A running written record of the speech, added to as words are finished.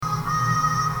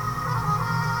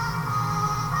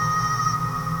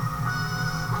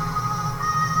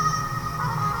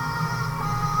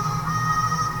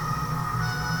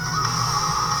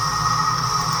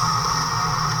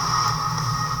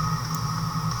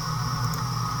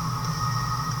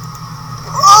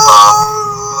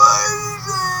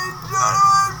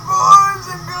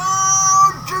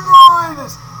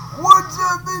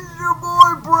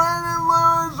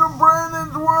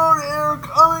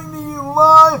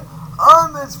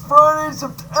on this Friday,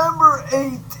 September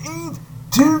 18th,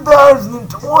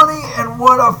 2020, and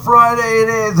what a Friday it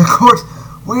is. Of course,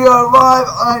 we are live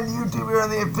on YouTube here on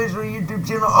the official YouTube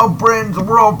channel of Brand's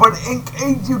World, but in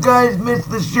case you guys missed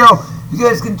the show, you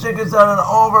guys can check us out on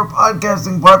all of our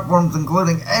podcasting platforms,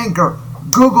 including Anchor,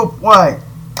 Google Play,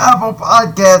 Apple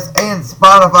Podcasts, and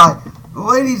Spotify.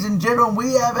 Ladies and gentlemen,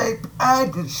 we have a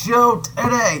packed show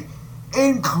today,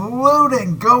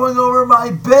 including going over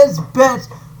my best bets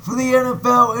for the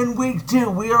NFL in Week 2.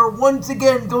 We are once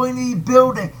again going to be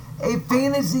building a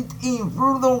fantasy team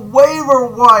through the waiver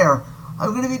wire. I'm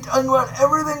going to be talking about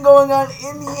everything going on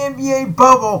in the NBA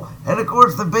bubble, and of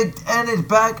course the Big Ten is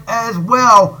back as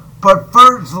well. But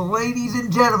first, ladies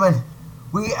and gentlemen,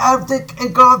 we have to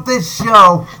kick off this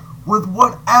show with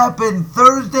what happened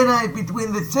Thursday night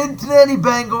between the Cincinnati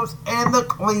Bengals and the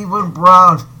Cleveland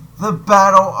Browns, the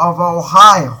Battle of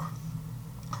Ohio.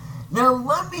 Now,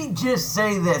 let me just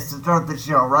say this to start the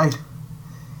show, right?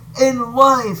 In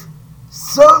life,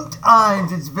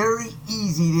 sometimes it's very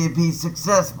easy to be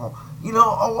successful. You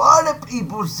know, a lot of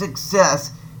people's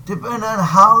success depends on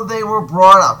how they were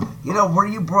brought up. You know, were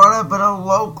you brought up in a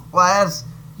low-class,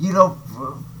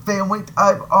 family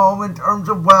type home in terms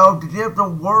of wealth? Did you have to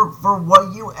work for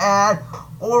what you had?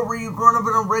 Or were you growing up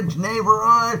in a rich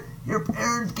neighborhood? Your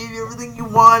parents gave you everything you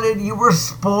wanted. You were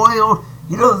spoiled.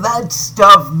 You know, that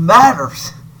stuff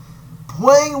matters.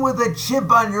 Playing with a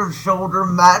chip on your shoulder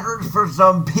matters for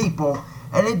some people.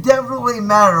 And it definitely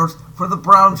matters for the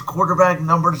Browns quarterback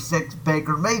number 6,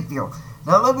 Baker Mayfield.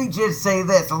 Now, let me just say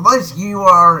this. Unless you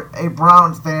are a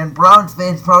Browns fans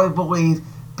probably believe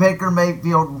Baker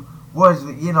Mayfield was,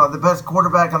 the best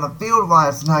quarterback on the field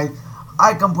last night.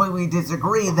 I completely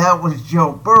disagree. That was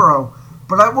Joe Burrow.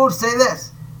 But I will say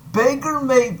this. Baker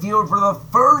Mayfield, for the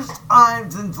first time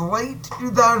since late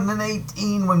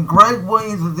 2018, when Greg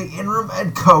Williams was the interim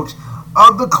head coach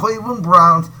of the Cleveland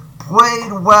Browns,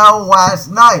 played well last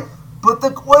night. But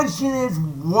the question is,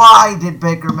 why did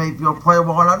Baker Mayfield play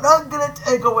well? And I'm not going to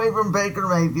take away from Baker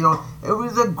Mayfield. It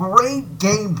was a great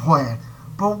game plan.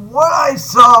 But what I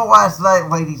saw last night,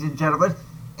 ladies and gentlemen,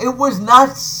 it was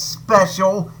not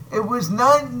special. It was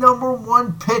not number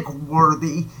one pick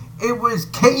worthy. It was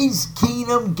Case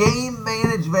Keenum game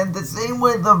management, the same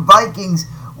way the Vikings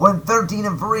went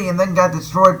 13-3 and then got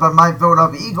destroyed by my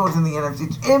Philadelphia Eagles in the NFC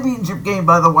Championship game,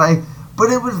 by the way. But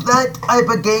it was that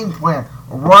type of game plan.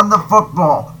 Run the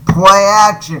football, play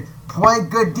action, play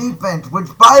good defense, which,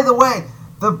 by the way,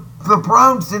 the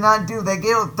Browns did not do. They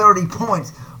gave up 30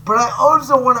 points. But I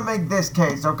also want to make this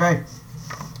case, okay?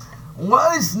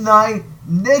 Last night,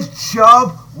 Nick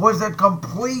Chubb was a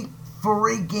complete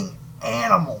freaking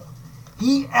animal.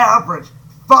 He averaged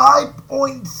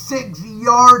 5.6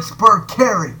 yards per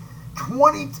carry,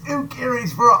 22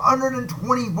 carries for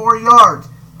 124 yards.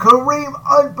 Kareem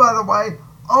Hunt, by the way,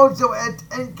 also had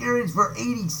 10 carries for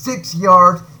 86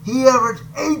 yards. He averaged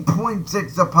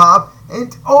 8.6 a pop. In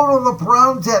total, the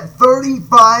Browns had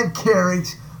 35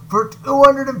 carries for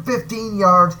 215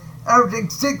 yards, averaging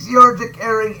 6 yards a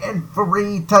carry and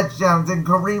 3 touchdowns. And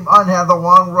Kareem Hunt had the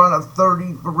long run of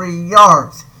 33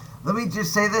 yards. Let me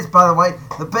just say this, by the way.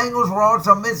 The Bengals were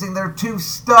also missing their 2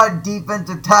 stud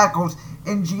defensive tackles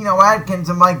in Geno Atkins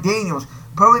and Mike Daniels.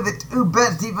 Probably the 2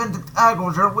 best defensive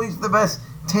tackles, or at least the best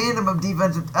tandem of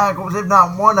defensive tackles, if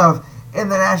not one of, in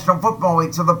the National Football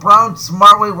League. So the Browns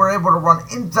smartly were able to run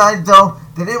inside zone.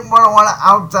 They didn't run a lot of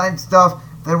outside stuff.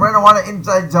 They ran a lot of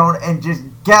inside zone and just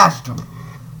gashed them.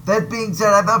 That being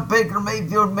said, I thought Baker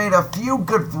Mayfield made a few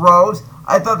good throws.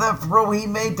 I thought that throw he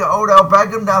made to Odell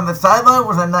Beckham down the sideline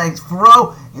was a nice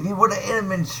throw. If he would have hit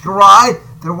him in stride,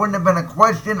 there wouldn't have been a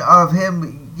question of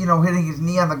him, hitting his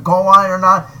knee on the goal line or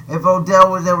not. If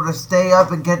Odell was able to stay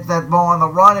up and catch that ball on the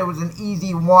run, it was an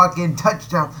easy walk-in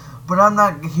touchdown. But I'm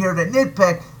not here to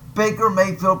nitpick. Baker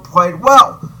Mayfield played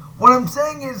well. What I'm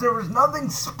saying is there was nothing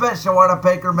special out of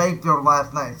Baker Mayfield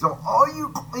last night. So all you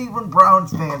Cleveland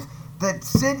Browns fans that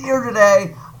sit here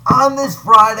today on this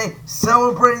Friday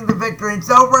celebrating the victory and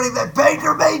celebrating that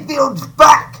Baker Mayfield's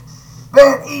back,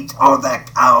 man, he told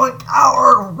that coward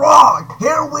wrong.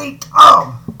 Here we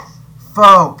come.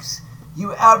 Folks, you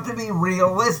have to be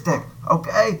realistic,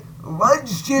 okay?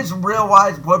 Let's just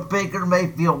realize what Baker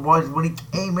Mayfield was when he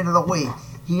came into the league.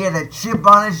 He had a chip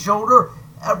on his shoulder.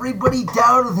 Everybody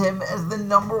doubted him as the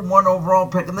number 1 overall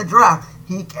pick in the draft.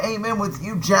 He came in with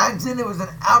Hugh Jackson. It was an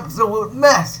absolute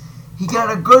mess. He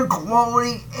got a good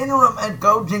quality interim head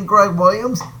coach in Greg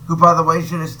Williams, who, by the way,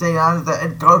 should have stayed on as the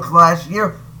head coach last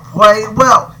year, played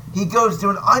well. He goes to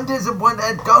an undisciplined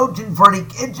head coach, and Freddie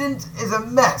Kitchens is a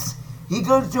mess. He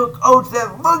goes to a coach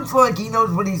that looks like he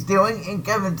knows what he's doing in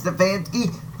Kevin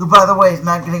Stefanski, who, by the way, is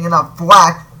not getting enough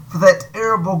flack for that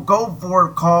terrible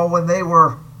go-for-it call when they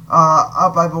were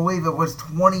up, I believe it was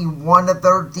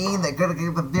 21-13. They could have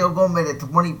given the field goal, made it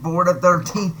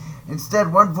 24-13.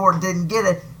 Instead, one for it didn't get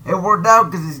it. It worked out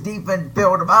because his defense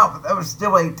bailed him out, but that was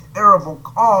still a terrible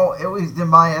call, at least in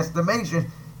my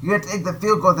estimation. You have to take the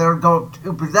field goal there and go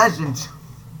 2 possessions.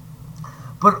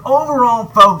 But overall,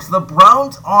 folks, the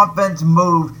Browns' offense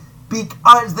moved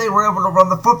because they were able to run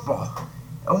the football.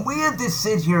 And we have to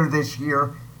sit here this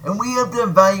year and we have to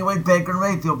evaluate Baker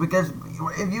Mayfield, because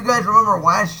if you guys remember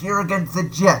last year against the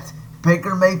Jets,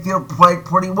 Baker Mayfield played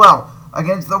pretty well.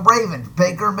 Against the Ravens,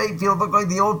 Baker Mayfield looked like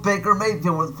the old Baker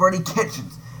Mayfield with Freddie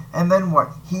Kitchens. And then what?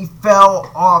 He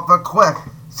fell off a cliff.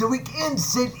 So we can't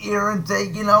sit here and say,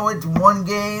 it's 1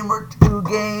 game or 2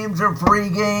 games or 3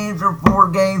 games or 4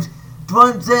 games. That's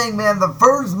what I'm saying, man. The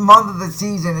first month of the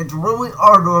season, it's really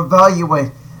hard to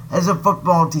evaluate as a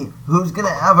football team. Who's going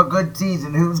to have a good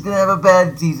season? Who's going to have a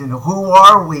bad season? Who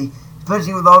are we?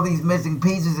 Especially with all these missing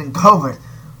pieces in COVID.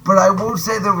 But I will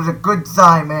say there was a good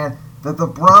sign, man, that the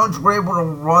Browns were able to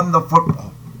run the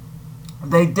football.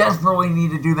 They desperately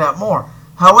need to do that more.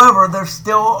 However, there's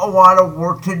still a lot of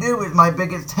work to do, is my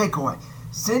biggest takeaway.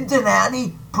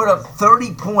 Cincinnati put up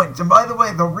 30 points. And by the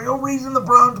way, the real reason the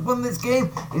Browns won this game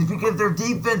is because their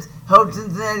defense held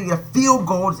Cincinnati to field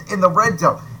goals in the red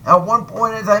zone. At one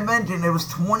point, as I mentioned, it was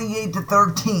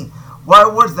 28-13. Why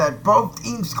was that? Both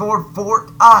teams scored 4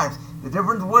 times. The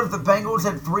difference was the Bengals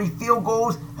had 3 field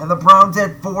goals and the Browns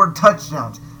had 4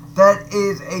 touchdowns. That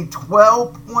is a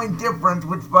 12-point difference,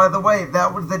 which, by the way,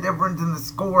 that was the difference in the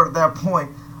score at that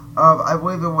point. I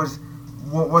believe it was,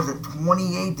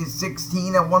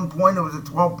 28-16 at one point. It was a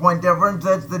 12-point difference.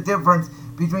 That's the difference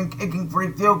between kicking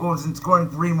 3 field goals and scoring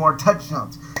 3 more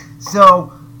touchdowns.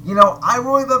 So, I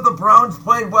really thought the Browns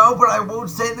played well, but I will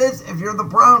say this. If you're the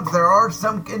Browns, there are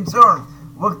some concerns.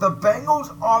 Look, the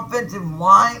Bengals' offensive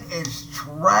line is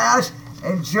trash.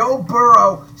 And Joe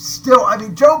Burrow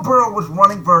Joe Burrow was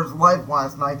running for his life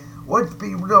last night. Let's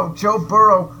be real. Joe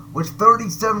Burrow was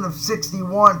 37 of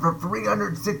 61 for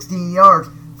 316 yards,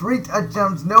 3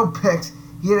 touchdowns, no picks.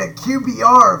 He had a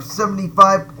QBR of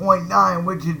 75.9,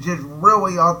 which is just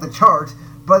really off the charts.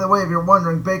 By the way, if you're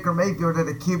wondering, Baker Mayfield had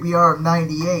a QBR of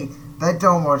 98. That's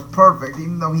almost perfect,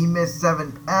 even though he missed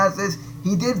 7 passes.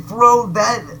 He did throw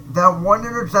that one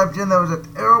interception. That was a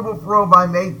terrible throw by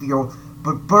Mayfield.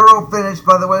 But Burrow finished,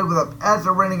 by the way, with a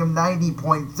passer rating of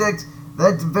 90.6.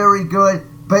 That's very good.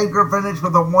 Baker finished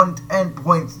with a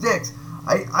 110.6.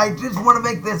 I just want to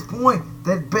make this point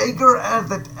that Baker has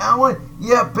the talent.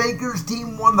 Yeah, Baker's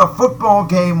team won the football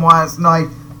game last night.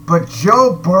 But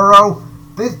Joe Burrow,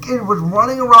 this kid was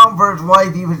running around for his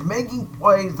life. He was making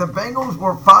plays. The Bengals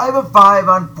were 5 of 5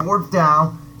 on 4th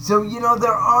down. So,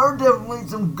 there are definitely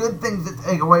some good things to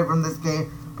take away from this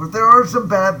game. But there are some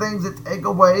bad things to take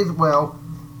away as well.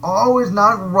 All is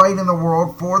not right in the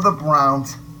world for the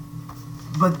Browns.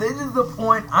 But this is the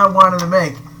point I wanted to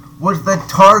make, was the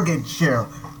target share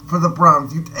for the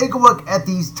Browns. You take a look at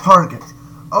these targets.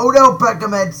 Odell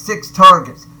Beckham had 6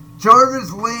 targets.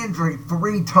 Jarvis Landry,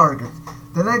 3 targets.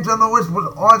 The next on the list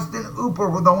was Austin Hooper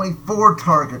with only 4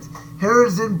 targets.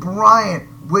 Harrison Bryant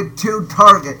with 2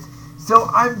 targets. So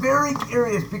I'm very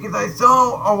curious because I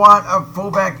saw a lot of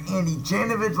fullback Andy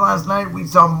Janovich last night. We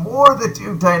saw more of the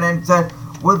 2 tight end set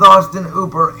with Austin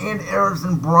Hooper and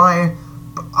Harrison Bryant.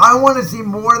 But I want to see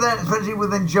more of that, especially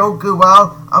with Njoku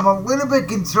out. I'm a little bit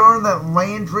concerned that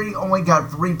Landry only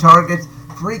got 3 targets,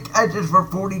 3 catches for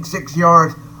 46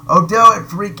 yards. Odell had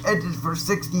 3 catches for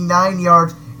 69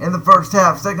 yards in the first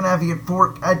half. Second half, he had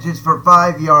 4 catches for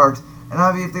 5 yards. And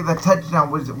obviously the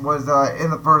touchdown was in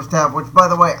the first half, which, by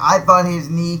the way, I thought his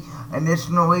knee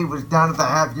initially was down at the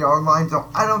half-yard line, so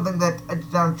I don't think that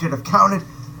touchdown should have counted.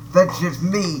 That's just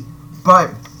me.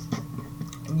 But,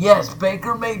 yes,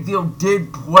 Baker Mayfield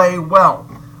did play well.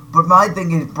 But my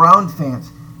thing is, Browns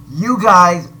fans, you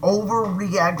guys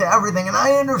overreact to everything, and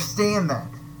I understand that.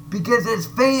 Because as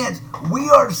fans, we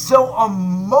are so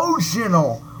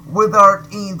emotional with our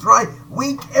teams, right?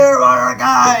 We care about our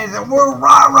guys, and we're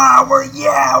rah-rah,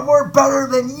 we're better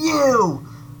than you.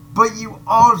 But you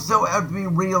also have to be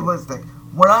realistic.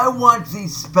 When I watch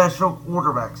these special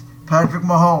quarterbacks, Patrick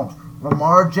Mahomes,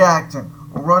 Lamar Jackson,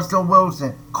 Russell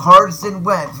Wilson, Carson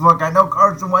Wentz. Look, I know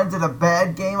Carson Wentz had a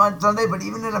bad game on Sunday, but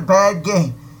even in a bad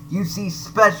game, you see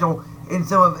special in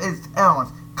some of his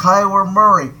talents. Kyler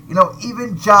Murray,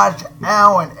 even Josh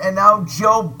Allen, and now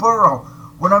Joe Burrow.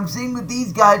 What I'm seeing with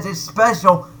these guys is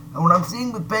special, and what I'm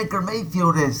seeing with Baker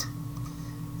Mayfield is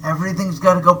everything's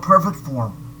got to go perfect for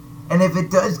him. And if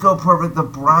it does go perfect, the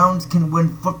Browns can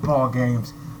win football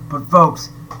games. But folks,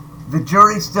 The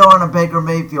jury's still on a Baker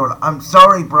Mayfield. I'm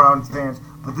sorry, Browns fans,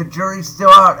 but the jury's still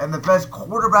out, and the best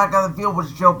quarterback on the field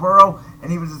was Joe Burrow, and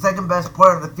he was the second best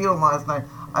player on the field last night,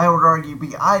 I would argue,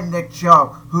 behind Nick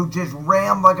Chubb, who just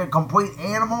ran like a complete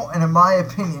animal, and in my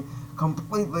opinion,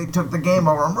 completely took the game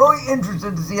over. I'm really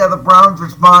interested to see how the Browns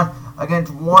respond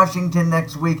against Washington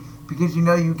next week, because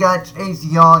you got Chase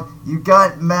Young, you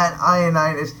got Matt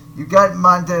Ioannidis, you got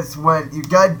Montez Sweat, you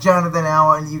got Jonathan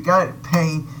Allen, you got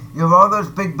Payne. You have all those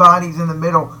big bodies in the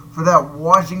middle for that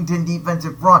Washington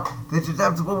defensive front that just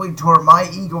absolutely tore my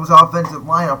Eagles offensive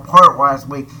line apart last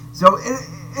week. So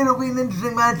it'll be an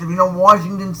interesting matchup.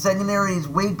 Washington's secondary is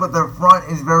weak, but their front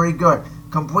is very good.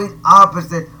 Complete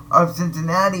opposite of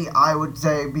Cincinnati, I would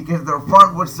say, because their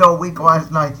front was so weak last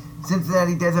night.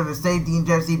 Cincinnati does have a safety in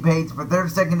Jesse Bates, but their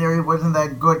secondary wasn't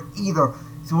that good either.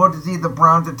 So we'll have to see if the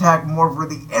Browns attack more for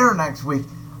the air next week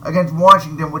against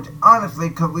Washington, which honestly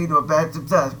could lead to a bad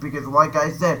success because, like I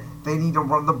said, they need to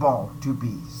run the ball to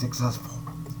be successful.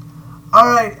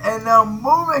 Alright, and now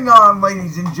moving on,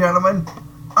 ladies and gentlemen,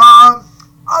 I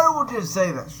will just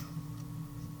say this.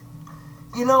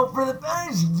 For the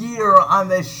past year on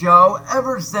this show,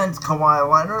 ever since Kawhi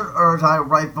Leonard, or as I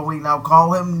rightfully now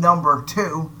call him, number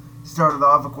 2, started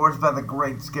off, of course, by the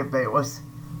great Skip Bayless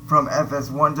from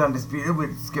FS1's Undisputed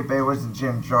with Skip Bayless and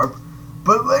Jim Sharp.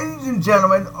 But ladies and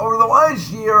gentlemen, over the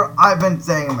last year, I've been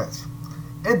saying this.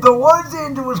 If the Los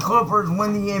Angeles Clippers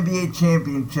win the NBA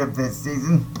championship this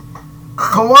season,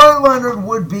 Kawhi Leonard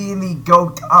would be in the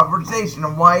GOAT conversation.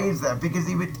 And why is that? Because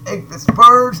he would take the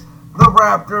Spurs, the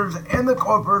Raptors, and the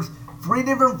Clippers, 3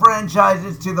 different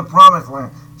franchises, to the promised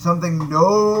land. Something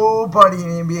nobody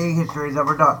in NBA history has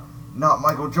ever done. Not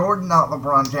Michael Jordan, not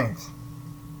LeBron James.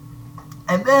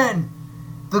 And then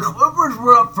the Clippers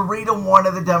were up 3-1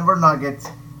 to the Denver Nuggets,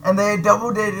 and they had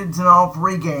double digits in all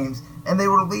 3 games, and they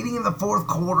were leading in the fourth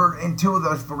quarter in 2 of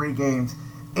those 3 games,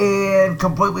 and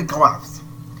completely collapsed.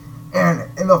 And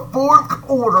in the fourth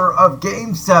quarter of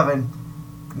Game 7,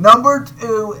 number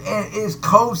 2 and his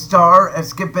co-star, as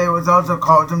Skip Bayless also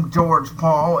calls him, George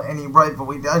Paul, and he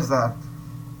rightfully does that,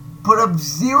 put up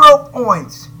 0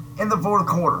 points in the fourth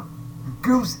quarter.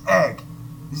 Goose egg.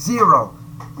 0.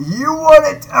 You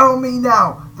want to tell me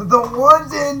now that the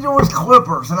Los Angeles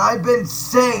Clippers, and I've been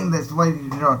saying this, ladies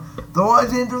and gentlemen, the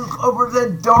Los Angeles Clippers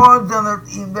had dogs on their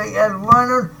team. They had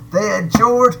Leonard, they had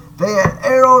George, they had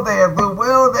Arrow, they had Lou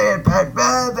Will, they had Pat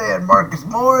Bev, they had Marcus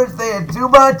Morris, they had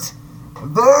Zubac.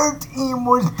 Their team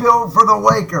was built for the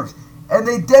Lakers, and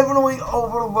they definitely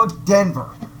overlooked Denver.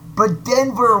 But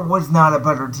Denver was not a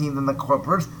better team than the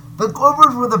Clippers. The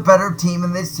Clippers were the better team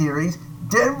in this series.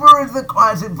 Denver is the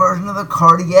classic version of the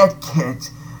Cardiac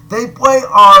Kids. They play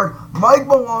hard. Mike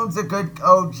Malone's a good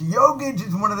coach. Jokic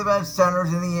is one of the best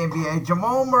centers in the NBA.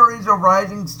 Jamal Murray's a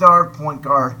rising star point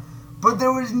guard. But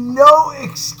there was no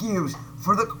excuse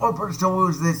for the Clippers to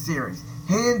lose this series.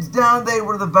 Hands down, they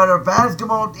were the better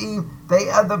basketball team. They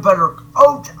had the better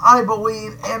coach, I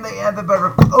believe, and they had the better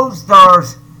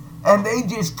co-stars. And they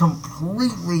just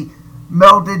completely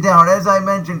melted down. As I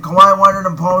mentioned, Kawhi Leonard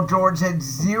and Paul George had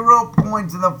 0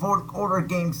 points in the fourth quarter of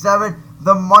Game 7.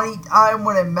 The money time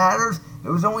when it matters. It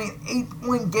was only an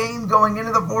 8-point game going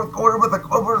into the fourth quarter, but the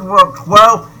Clippers were up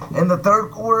 12. In the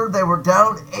third quarter, they were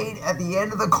down 8 at the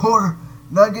end of the quarter.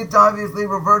 Nuggets obviously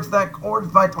reversed that course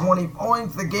by 20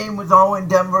 points. The game was all in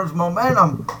Denver's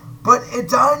momentum. But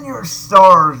it's on your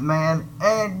stars, man.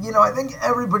 And, I think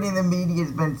everybody in the media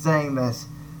has been saying this.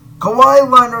 Kawhi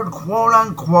Leonard,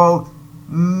 quote-unquote,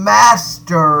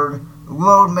 mastered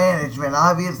load management.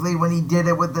 Obviously, when he did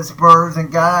it with the Spurs and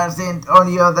got out of San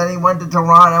Antonio, then he went to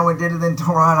Toronto and did it in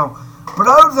Toronto. But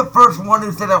I was the first one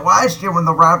who said it last year when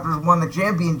the Raptors won the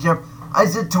championship. I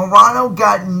said Toronto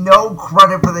got no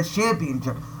credit for the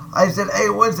championship. I said, hey,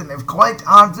 listen, if Klay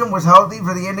Thompson was healthy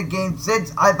for the end of Game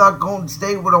 6, I thought Golden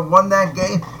State would have won that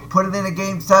game, put it in a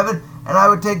Game 7, and I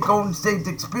would take Golden State's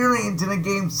experience in a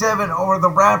Game 7 over the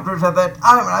Raptors at that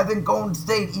time. And I think Golden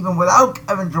State, even without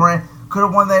Kevin Durant, could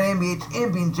have won that NBA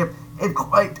championship if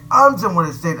Klay Thompson would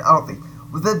have stayed healthy.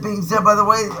 With that being said, by the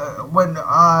way, when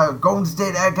Golden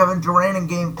State had Kevin Durant in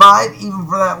Game 5, even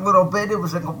for that little bit, it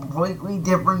was a completely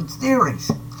different series.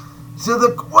 So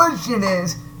the question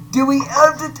is, do we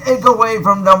have to take away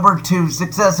from number 2's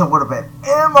success a little bit?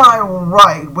 Am I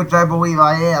right, which I believe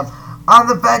I am, on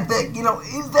the fact that,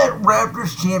 is that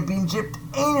Raptors championship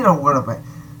tainted a little bit?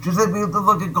 Just like we have to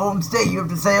look at Golden State, you have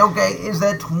to say, okay, is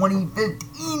that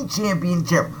 2015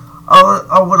 championship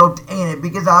a little tainted?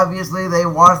 Because obviously they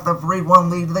lost the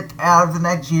 3-1 lead to the Cavs the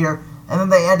next year, and then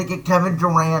they had to get Kevin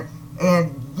Durant,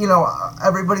 and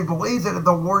everybody believes that if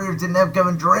the Warriors didn't have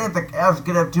Kevin Durant, the Cavs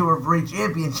could have 2 or 3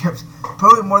 championships.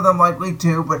 Probably more than likely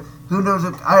 2, but who knows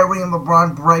if Kyrie and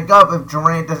LeBron break up if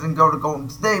Durant doesn't go to Golden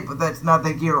State, but that's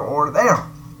neither here or there.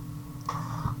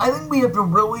 I think we have to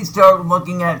really start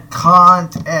looking at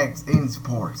context in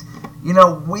sports.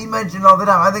 We mention all the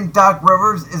time, I think Doc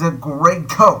Rivers is a great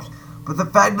coach, but the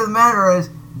fact of the matter is,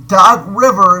 Doc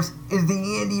Rivers is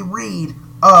the Andy Reid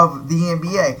of the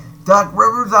NBA. Doc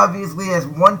Rivers obviously has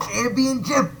 1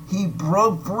 championship. He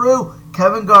broke through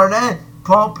Kevin Garnett,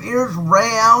 Paul Pierce,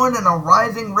 Ray Allen, and a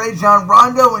rising Rajon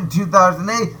Rondo in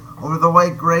 2008 over the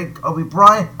late great Kobe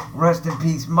Bryant. Rest in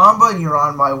peace, Mamba. You're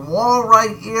on my wall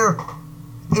right here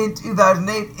in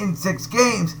 2008 in 6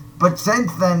 games. But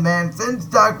since then, man, since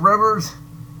Doc Rivers,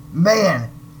 man,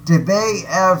 did they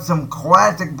have some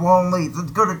classic blown leads.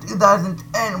 Let's go to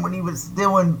 2010 when he was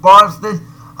still in Boston.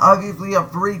 Obviously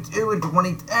up 3-2 in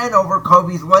 2010 over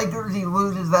Kobe's Lakers. He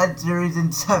loses that series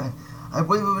in 7. I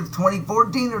believe it was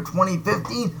 2014 or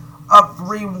 2015. Up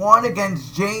 3-1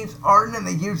 against James Harden and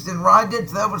the Houston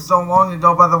Rockets. That was so long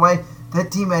ago, by the way.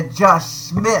 That team had Josh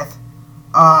Smith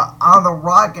on the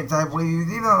Rockets, I believe. He was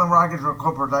either on the Rockets or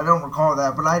Clippers. I don't recall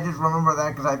that, but I just remember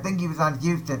that because I think he was on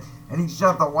Houston, and he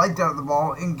shot the lights out of the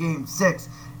ball in Game 6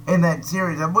 in that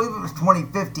series. I believe it was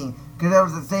 2015, because that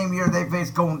was the same year they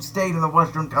faced Golden State in the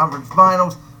Western Conference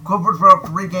Finals. Clippers were up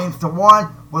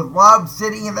 3-1 with Lob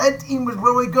City, and that team was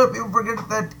really good. People forget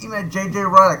that team had J.J.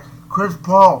 Redick, Chris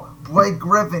Paul, Blake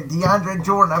Griffin, DeAndre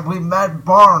Jordan. I believe Matt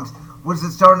Barnes was the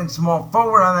starting small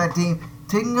forward on that team,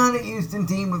 taking on a Houston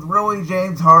team with really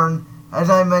James Harden, as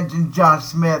I mentioned, Josh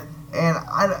Smith. And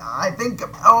I think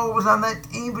Capella was on that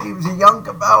team, but he was a young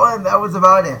Capella, and that was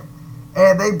about it.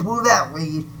 And they blew that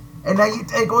lead. And now you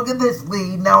take a look at this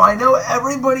lead. Now, I know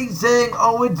everybody's saying,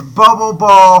 oh, it's bubble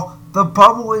ball. The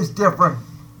bubble is different.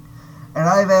 And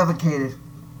I've advocated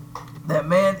that,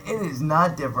 man, it is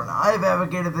not different. I've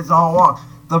advocated this all along.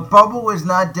 The bubble is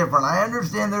not different. I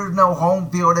understand there's no home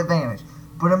field advantage.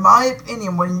 But in my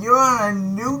opinion, when you're on a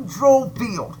neutral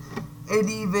field, it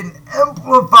even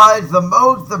amplifies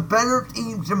the better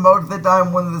teams should most of the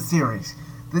time win the series.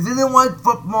 This isn't like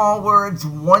football where it's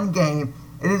 1 game.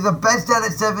 It is a best out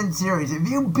of 7 series. If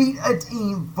you beat a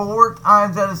team 4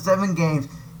 times out of 7 games,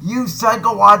 you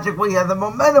psychologically have the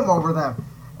momentum over them.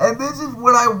 And this is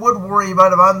what I would worry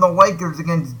about if I'm the Lakers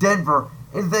against Denver,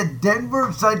 is that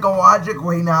Denver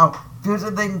psychologically now feels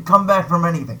that they can come back from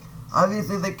anything.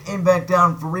 Obviously, they came back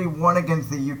down 3-1 against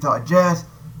the Utah Jazz.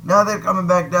 Now they're coming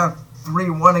back down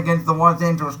 3-1 against the Los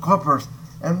Angeles Clippers.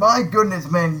 And my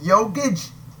goodness, man,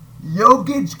 Jokic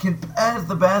can pass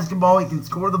the basketball, he can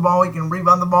score the ball, he can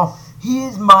rebound the ball. He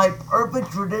is my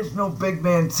perfect traditional big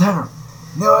man center.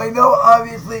 Now, I know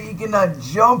obviously he cannot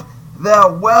jump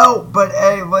that well, but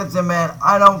hey, listen, man,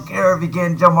 I don't care if he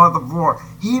can't jump off the floor.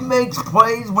 He makes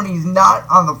plays when he's not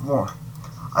on the floor.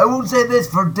 I will say this,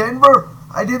 for Denver,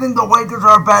 I do think the Lakers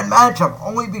are a bad matchup,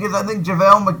 only because I think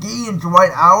JaVale McGee and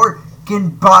Dwight Howard can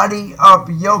body up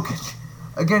Jokic.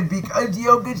 Again, because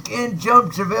Jokic can't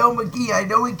jump, JaVale McGee, I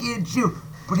know he can't shoot,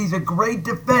 but he's a great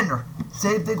defender.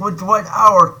 Same thing with Dwight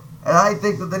Howard, and I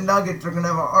think that the Nuggets are going to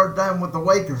have a hard time with the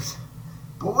Lakers.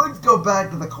 But let's go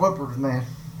back to the Clippers, man.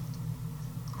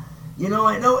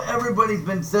 I know everybody's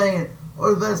been saying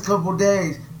over the last couple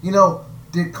days,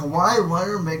 did Kawhi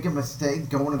Leonard make a mistake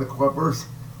going to the Clippers?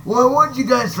 Well, I want you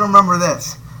guys to remember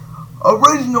this.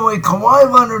 Originally,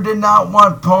 Kawhi Leonard did not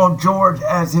want Paul George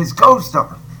as his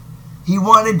co-star. He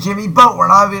wanted Jimmy Butler,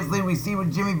 and obviously we see what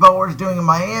Jimmy Butler's doing in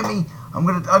Miami. I'm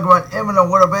going to talk about him in a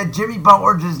little bit. Jimmy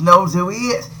Butler just knows who he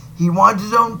is. He wants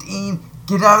his own team,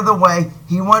 get out of the way.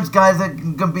 He wants guys that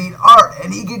can compete hard,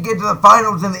 and he could get to the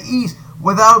finals in the East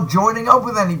without joining up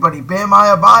with anybody. Bam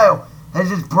Adebayo has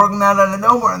just broken out of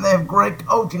nowhere, and they have great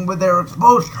coaching with their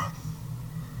exposure.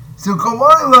 So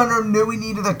Kawhi Leonard knew he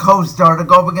needed a co-star to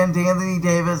go up against Anthony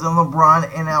Davis and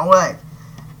LeBron in LA.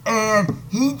 And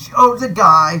he chose a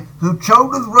guy who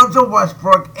choked with Russell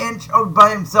Westbrook and choked by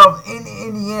himself in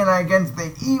Indiana against the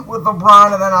Heat with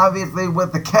LeBron, and then obviously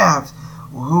with the Cavs,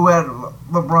 who had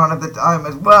LeBron at the time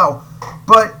as well.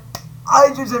 But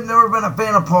I just have never been a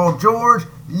fan of Paul George.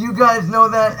 You guys know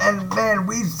that, and man,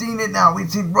 we've seen it now. We've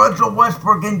seen Russell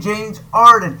Westbrook and James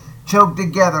Harden choke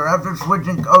together after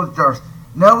switching co-stars.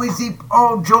 Now we see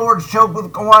Paul George choke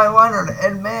with Kawhi Leonard,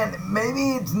 and man,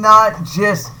 maybe it's not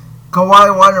just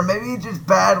Kawhi Leonard, maybe it's just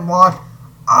bad luck.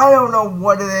 I don't know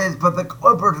what it is, but the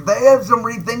Clippers, they have some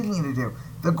rethinking to do.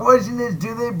 The question is,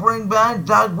 do they bring back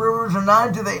Doc Rivers or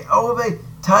not? Do they elevate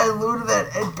Ty Lue to that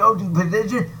head coaching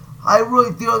position? I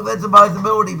really feel like that's a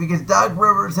possibility because Doc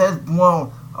Rivers has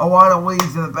blown a lot of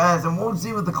leads in the past, and we'll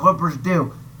see what the Clippers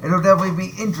do it'll definitely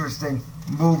be interesting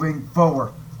moving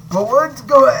forward. But let's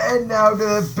go ahead now to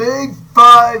the Big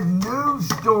 5 news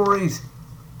stories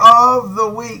of the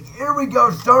week. Here we go,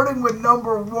 starting with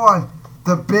number 1.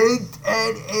 The Big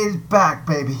Ten is back,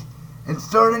 baby. It's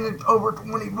starting October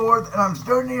 24th, and I'm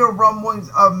starting to hear rumblings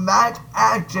of MAC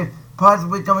action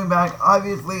possibly coming back.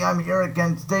 Obviously, I'm here at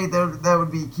Kent State. That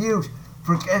would be huge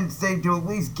for Kent State to at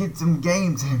least get some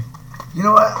games in. You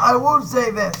know, I will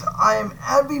say this. I am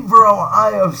happy for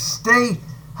Ohio State.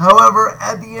 However,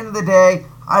 at the end of the day,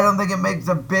 I don't think it makes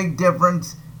a big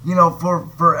difference, you know,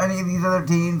 for any of these other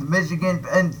teams, Michigan,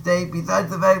 Penn State,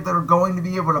 besides the fact that they're going to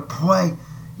be able to play.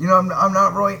 You know, I'm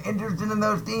not really interested in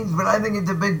those teams, but I think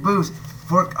it's a big boost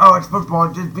for college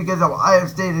football just because Ohio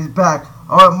State is back.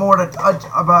 I'll have more to touch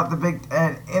about the Big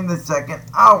Ten in the second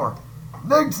hour.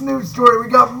 Next news story, we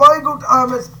got Michael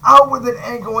Thomas out with an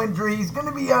ankle injury. He's going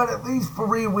to be out at least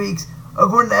 3 weeks,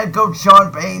 according to head coach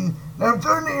Sean Payton. Now, I'm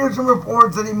starting to hear some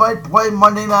reports that he might play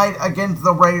Monday night against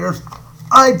the Raiders.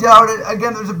 I doubt it.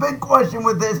 Again, there's a big question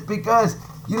with this because,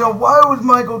 you know, why was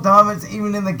Michael Thomas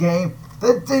even in the game?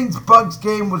 That Saints-Bucks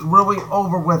game was really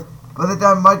over with by the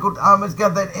time Michael Thomas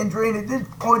got that injury, and it just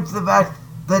points to the fact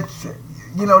that,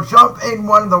 you know, Sean Payton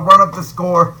wanted to run up the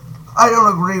score. I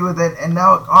don't agree with it, and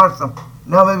now it costs him.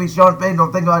 Now maybe Sean Payton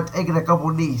will think about taking a couple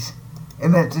knees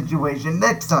in that situation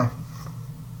next time.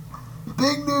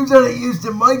 Big news out of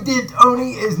Houston. Mike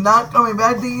D'Antoni is not coming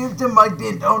back to Houston. Mike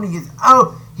D'Antoni is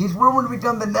out. He's rumored to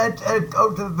become the next head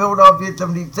coach of the Philadelphia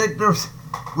 76ers,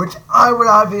 which I would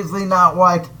obviously not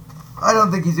like. I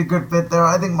don't think he's a good fit there.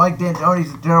 I think Mike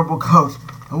D'Antoni's a terrible coach.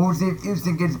 And we'll see if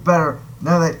Houston gets better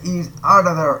now that he's out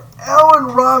of there. Allen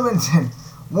Robinson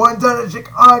went down to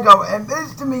Chicago, and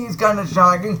this to me is kind of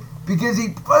shocking because he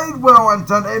played well on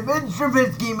Sunday. Vince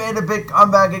Trubisky made a big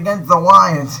comeback against the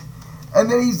Lions, and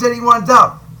then he said he wants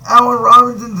out. Allen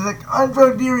Robinson's a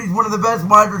contract year. He's one of the best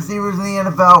wide receivers in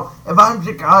the NFL. If I'm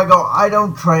Chicago, I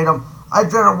don't trade him. I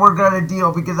try to work out a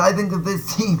deal because I think that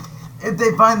this team, if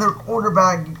they find their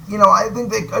quarterback, you know, I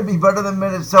think they could be better than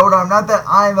Minnesota. I'm not that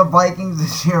high on the Vikings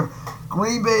this year.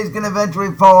 Green Bay is going to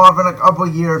eventually fall off in a couple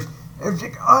years. If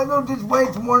Chicago just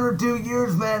waits 1 or 2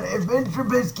 years, man, if Vince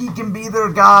Trubisky can be their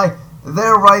guy,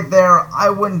 they're right there. I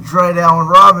wouldn't trade Allen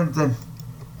Robinson.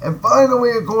 And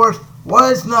finally, of course,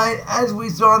 last night, as we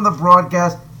saw in the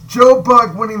broadcast, Joe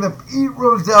Buck winning the Pete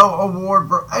Rozelle Award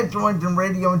for Excellence in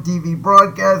Radio and TV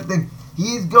Broadcasting.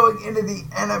 He's going into the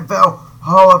NFL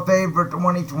Hall of Fame for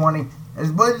 2020.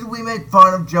 As much as we make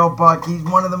fun of Joe Buck, he's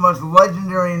one of the most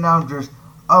legendary announcers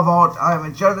of all time.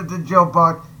 And shout out to Joe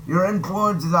Buck. Your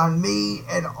influence is on me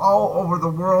and all over the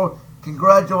world.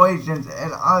 Congratulations,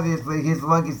 and obviously his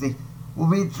legacy will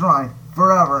be enshrined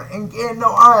forever in Canton,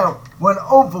 Ohio, when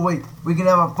hopefully we can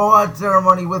have a full-out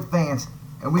ceremony with fans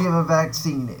and we have a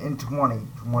vaccine in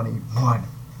 2021.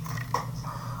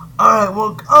 Alright,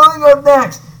 well, coming up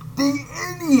next, the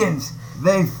Indians.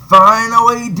 They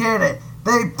finally did it.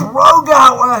 They broke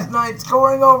out last night,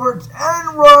 scoring over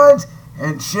 10 runs,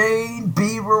 and Shane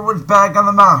Bieber was back on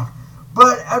the mound.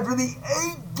 But after the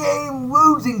 8-game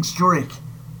losing streak,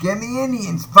 can the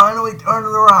Indians finally turn it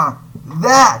around?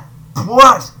 That,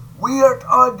 plus, we are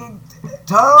talking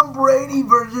Tom Brady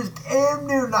versus Cam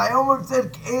Newton. I almost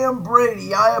said Cam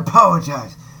Brady. I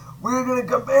apologize. We're going to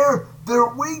compare their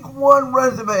Week 1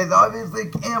 resumes.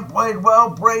 Obviously, Cam played well.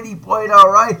 Brady played all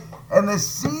right. And the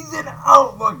season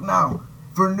outlook now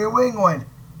for New England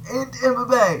in Tampa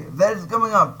Bay. That is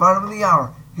coming up, bottom of the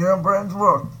hour, here on Brandon's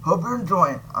World. Hope you're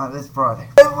enjoying on this Friday.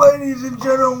 Hey, ladies and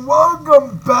gentlemen,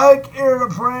 welcome back here to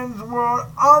Brandon's World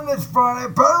on this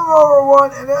Friday. Bottom over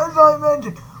 1, and as I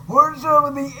mentioned, we're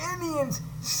starting with the Indians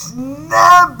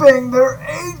snapping their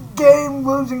 8-game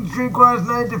losing streak last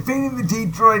night, defeating the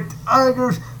Detroit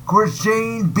Tigers. Of course,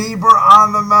 Shane Bieber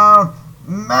on the mound.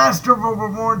 Masterful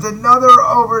performance, another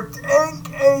over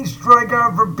 10K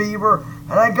strikeout for Bieber.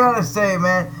 And I gotta say,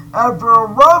 man, after a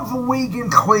rough week in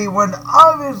Cleveland,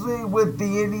 obviously with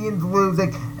the Indians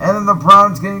losing and then the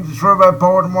Browns getting destroyed by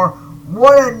Baltimore,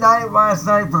 what a night last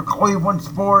night for Cleveland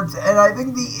sports. And I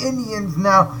think the Indians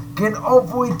now can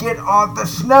hopefully get off the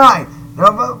schneid.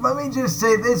 Now, let me just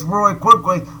say this really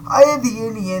quickly. I had the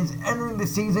Indians entering the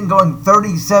season going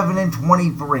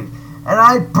 37-23. And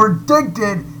I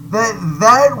predicted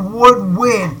that would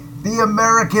win the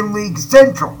American League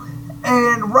Central.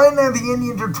 And right now the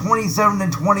Indians are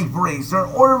 27-23. So in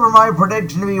order for my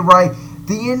prediction to be right,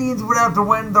 the Indians would have to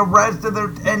win the rest of their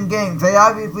 10 games. They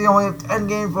obviously only have 10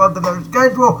 games left in their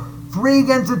schedule. 3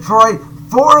 against Detroit,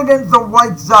 4 against the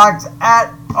White Sox at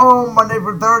home Monday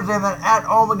for Thursday, and then at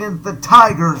home against the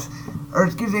Tigers.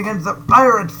 Against the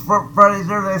Pirates for Friday,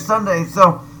 Saturday, Sunday.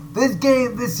 So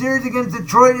This series against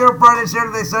Detroit here Friday,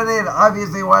 Saturday, Sunday, and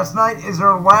obviously last night is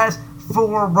their last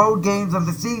 4 road games of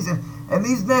the season. And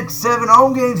these next 7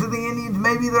 home games for the Indians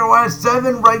may be their last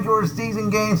 7 regular season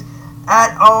games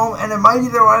at home, and it might be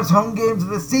their last home games of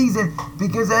the season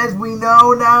because, as we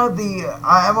know now, the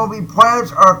MLB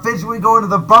playoffs are officially going to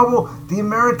the bubble. The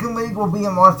American League will be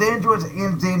in Los Angeles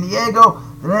and San Diego.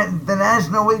 The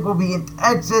National League will be in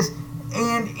Texas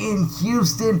and in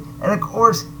Houston. And, of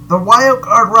course, the wild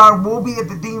card round will be at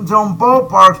the team's home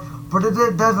ballparks, but it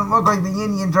doesn't look like the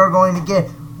Indians are going to get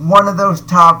one of those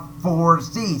top 4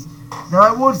 seeds. Now,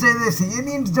 I will say this, the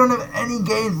Indians don't have any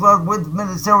games left with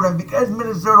Minnesota, and because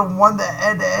Minnesota won the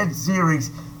head-to-head series,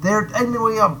 they're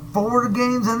technically up 4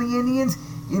 games on the Indians,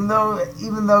 even though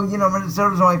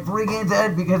Minnesota's only 3 games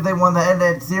ahead because they won the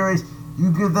head-to-head series.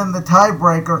 You give them the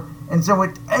tiebreaker, and so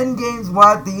with 10 games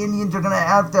left, the Indians are going to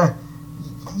have to,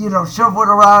 shuffle it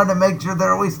around and make sure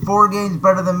they're at least 4 games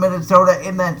better than Minnesota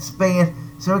in that span.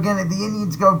 So again, if the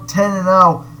Indians go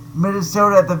 10-0,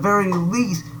 Minnesota at the very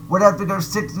least would have to go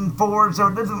 6-4, so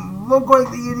it doesn't look like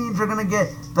the Indians are going to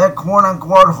get that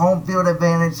quote-unquote home field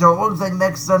advantage. So it looks like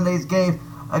next Sunday's game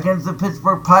against the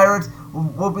Pittsburgh Pirates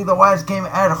will be the last game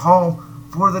at home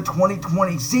for the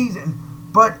 2020 season.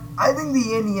 But I think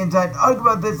the Indians, I talked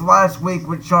about this last week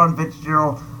with Sean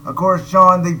Fitzgerald. Of course,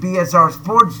 Sean, the BSR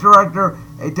sports director,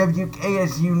 a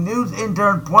WKSU news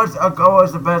intern, plus a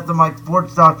co-host of Best of Mike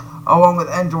Sports Talk, along with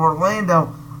Andrew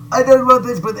Orlando. I talked about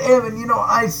this with him, and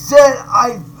I said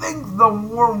I think the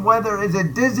warm weather is a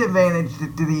disadvantage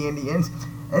to the Indians,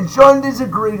 and Sean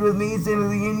disagreed with me, saying that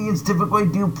the Indians typically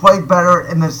do play better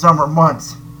in the summer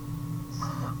months.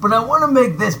 But I want to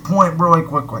make this point really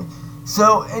quickly.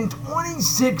 So in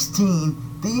 2016,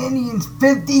 the Indians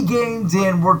 50 games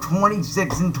in were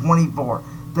 26-24.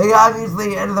 They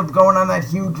obviously ended up going on that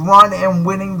huge run and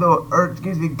going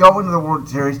to the World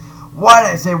Series. Why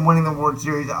did I say winning the World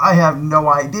Series? I have no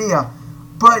idea.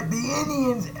 But the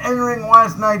Indians entering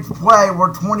last night's play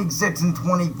were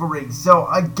 26-23. So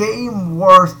a game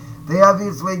worse. They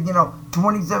obviously,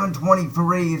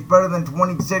 27-23 is better than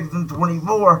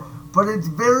 26-24. But it's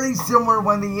very similar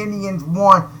when the Indians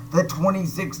won the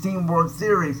 2016 World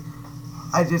Series.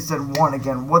 I just said won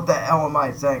again. What the hell am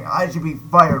I saying? I should be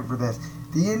fired for this.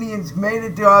 The Indians made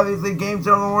it to, obviously, Game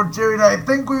 7 of the World Series. I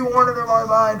think we won it in my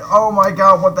mind. Oh, my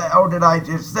God, what the hell did I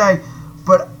just say?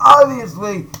 But,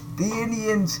 obviously, the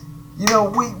Indians,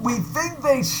 we think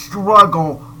they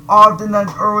struggle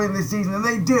oftentimes early in the season, and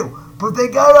they do. But they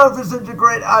got off to such a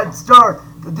great hot start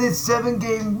that this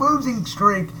 7-game losing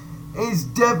streak is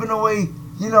definitely,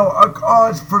 a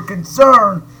cause for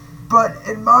concern. But,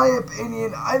 in my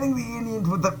opinion, I think the Indians,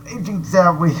 with the pitching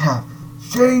staff we have,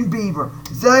 Shane Bieber,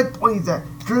 Zach Plesac,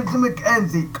 Tristan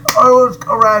McKenzie, Carlos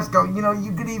Carrasco, you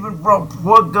could even throw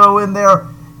Pluggo in there,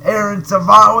 Aaron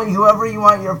Savali, whoever you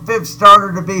want your 5th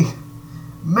starter to be.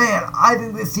 Man, I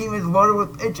think this team is loaded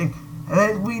with pitching. And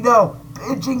as we know,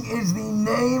 pitching is the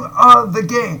name of the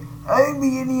game. I think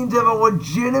the Indians have a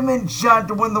legitimate shot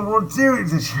to win the World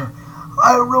Series this year.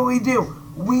 I really do.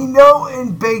 We know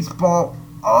in baseball,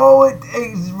 all it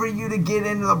takes is for you to get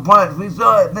into the playoffs. We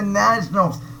saw it in the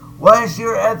Nationals. Last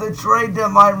year at the trade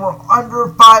deadline, we're under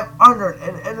 500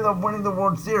 and ended up winning the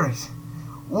World Series.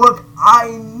 Look,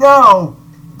 I know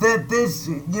that this,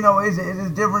 is a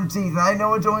different season. I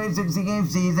know it's only a 60-game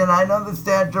season. I know the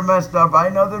stats are messed up. I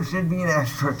know there should be an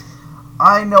asterisk.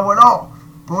 I know it all.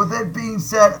 But with that being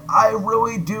said, I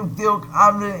really do feel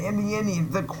confident in the Indians.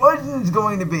 The question is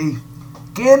going to be,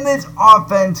 can this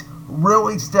offense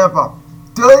really step up?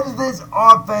 Does this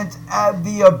offense have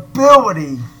the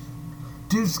ability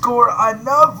to score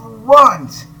enough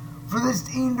runs for this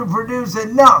team to produce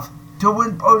enough to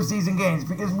win postseason games?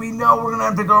 Because we know we're going to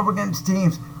have to go up against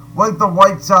teams like the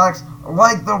White Sox,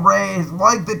 like the Rays,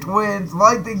 like the Twins,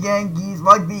 like the Yankees,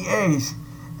 like the A's.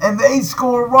 And they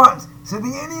score runs. So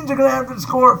the Indians are going to have to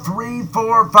score 3,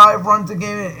 4, 5 runs a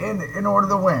game in order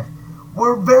to win.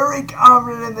 We're very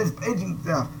confident in this pitching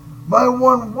staff. My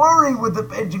one worry with the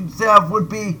pitching staff would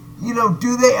be,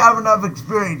 do they have enough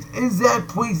experience? Is Zach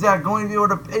Plesac going to be able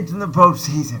to pitch in the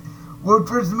postseason? Will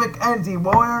Tristan McKenzie,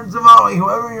 will Aaron Savali,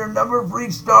 whoever your number 3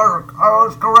 starter,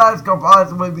 Carlos Carrasco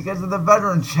possibly because of the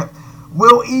veteranship,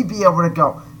 will he be able to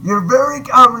go? You're very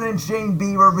confident in Shane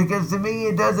Bieber because to me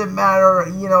it doesn't matter,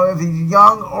 if he's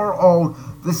young or old.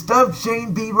 The stuff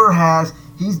Shane Bieber has,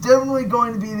 he's definitely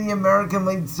going to be the American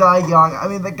League Cy Young. I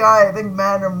mean, the guy, I think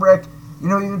Matt and Rick,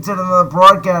 even said on the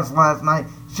broadcast last night,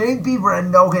 Shane Bieber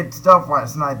had no-hit stuff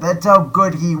last night. That's how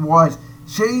good he was.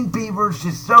 Shane Bieber's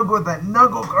just so good with that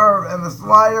knuckle curve and the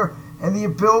slider and the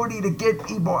ability to get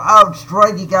people out,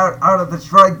 striking out of the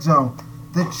strike zone.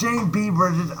 that Shane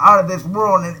Bieber is out of this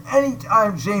world. And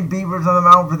anytime Shane Bieber's on the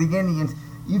mound for the Indians,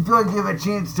 you feel like you have a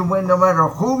chance to win no matter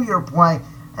who you're playing.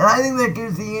 And I think that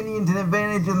gives the Indians an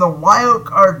advantage in the wild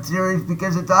card series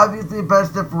because it's obviously a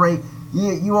best of 3.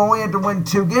 You only have to win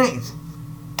 2 games.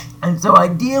 And so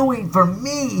ideally for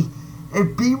me,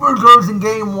 if Bieber goes in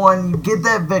game 1, you get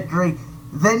that victory,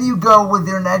 then you go with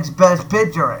your next best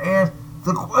pitcher. And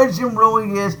the question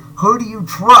really is, who do you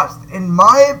trust? In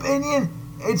my opinion,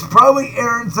 it's probably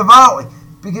Aaron Savali.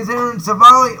 Because Aaron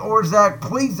Savali or Zach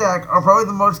Plesac are probably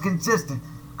the most consistent.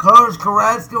 Carlos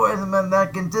Carrasco hasn't been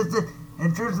that consistent.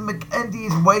 And Tristan McKenzie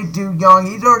is way too young.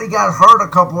 He's already got hurt a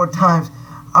couple of times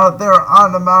out there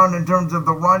on the mound in terms of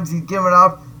the runs he's given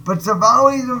up. But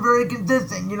Savali's been very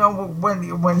consistent. You know,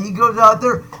 when he goes out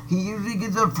there, he usually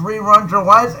gets up 3 runs or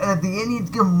less. And if the Indians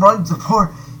give him run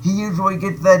support, he usually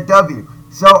gets that W.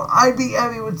 So I'd be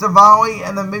happy with Savali.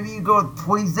 And then maybe you go with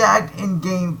Plesac in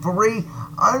game 3.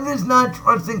 I'm just not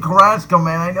trusting Carrasco,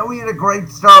 man. I know he had a great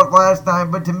start last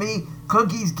time. But to me,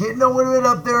 Cookie's getting a little bit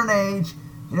up there in age.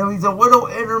 You know, he's a little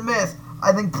hit or miss.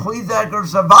 I think Plesac or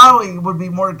Savali would be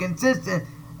more consistent.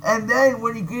 And then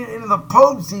when you get into the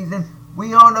postseason,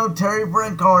 we all know Terry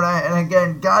Francona. And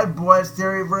again, God bless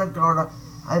Terry Francona.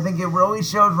 I think it really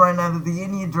shows right now that the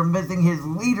Indians are missing his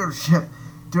leadership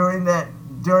during that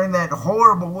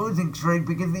horrible losing streak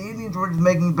because the Indians were just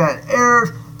making bad errors.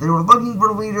 They were looking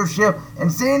for leadership.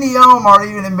 And Sandy Alomar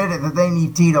even admitted that they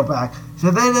need Tito back. So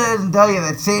that doesn't tell you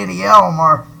that Sandy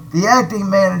Alomar, the acting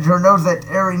manager, knows that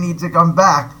Terry needs to come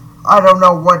back. I don't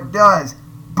know what does.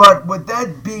 But with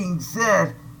that being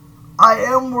said, I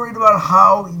am worried about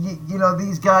how,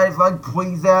 these guys like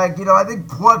Plesac, I think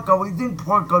Plucko, we think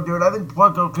Plucko, dude. I think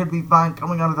Plucko could be fine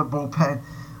coming out of the bullpen.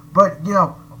 But,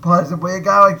 possibly a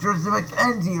guy like Tristan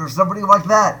McKenzie or somebody like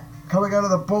that coming out of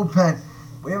the bullpen.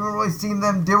 We haven't really seen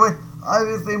them do it.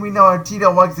 Obviously, we know how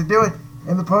Tito likes to do it.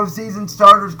 In the postseason,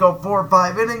 starters go 4 or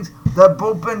 5 innings. The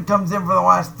bullpen comes in for the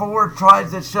last 4,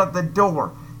 tries to shut the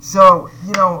door. So,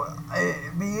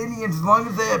 the Indians, as long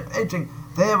as they have pitching,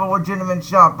 they have a legitimate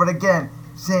shot. But again,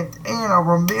 Santana,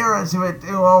 Ramirez, who hit 2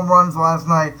 home runs last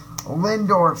night,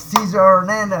 Lindor, Cesar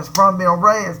Hernandez, Framil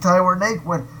Reyes, Tyler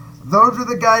Naquin, those are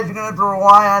the guys you're going to have to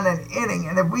rely on in inning.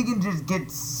 And if we can just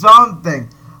get something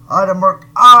out of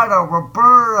Mercado,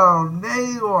 Roberto,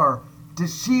 Naylor,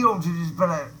 DeShields, who's just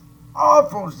been an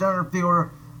awful center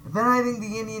fielder, then I think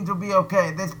the Indians will be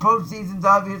okay. This postseason's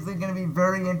obviously going to be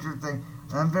very interesting.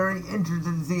 And I'm very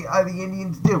interested to see how the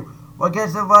Indians do. Like I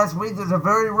said last week, there's a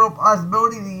very real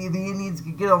possibility the Indians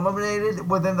could get eliminated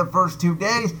within the first 2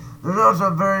 days. There's also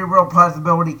a very real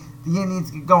possibility the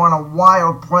Indians could go on a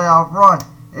wild playoff run.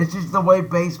 It's just the way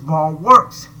baseball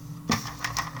works.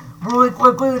 Really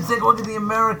quickly, let's take a look at the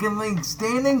American League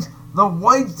standings. The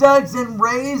White Sox and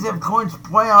Rays have clinched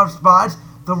playoff spots.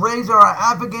 The Rays are a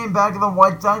half a game back of the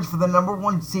White Sox for the number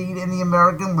 1 seed in the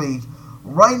American League.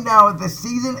 Right now, if the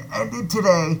season ended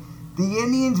today, the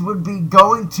Indians would be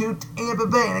going to Tampa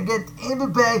Bay. And again, Tampa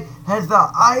Bay has the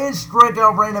highest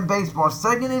strikeout rate in baseball.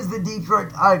 Second is the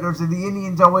Detroit Tigers, and the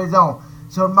Indians always own.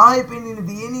 So in my opinion, if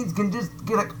the Indians can just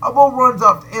get a couple runs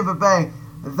off Tampa Bay,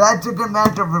 that's a good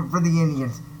matchup for the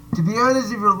Indians. To be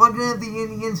honest, if you're looking at the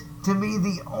Indians, to me,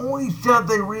 the only shot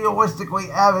they realistically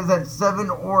have is at 7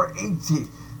 or 8 seed.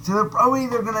 So they're probably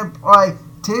either going to play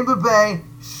Tampa Bay,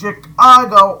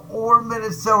 Chicago, or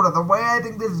Minnesota. The way I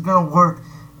think this is going to work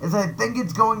is I think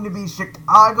it's going to be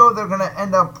Chicago they're going to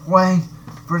end up playing.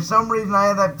 For some reason, I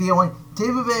have that feeling.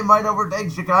 Tampa Bay might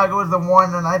overtake Chicago as the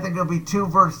 1, and I think it'll be 2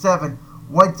 versus 7.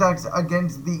 White Sox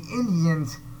against the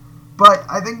Indians. But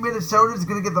I think Minnesota's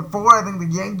going to get the 4. I think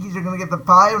the Yankees are going to get the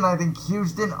 5. And I think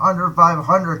Houston, under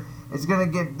 500, is going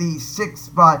to get the 6th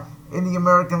spot in the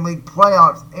American League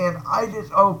playoffs. And I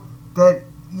just hope that,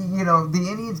 the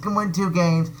Indians can win 2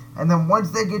 games. And then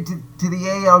once they get to the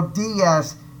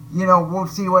ALDS, we'll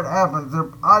see what happens. They're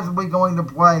possibly going to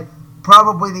play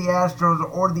probably the Astros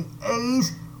or the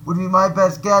A's would be my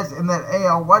best guess. In that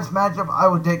AL West matchup, I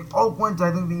would take Oakland.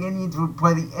 I think the Indians would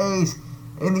play the A's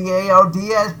in the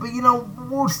ALDS, but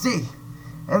we'll see.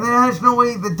 And the National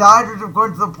League, the Dodgers have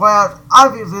gone to the playoffs.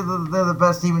 Obviously, they're the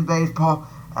best team in baseball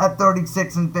at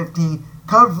 36-15.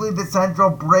 Cubs lead the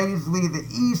Central, Braves lead the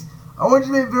East. I want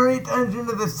you to pay very attention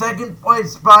to the second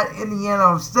place spot in the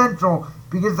NL Central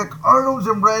because the Cardinals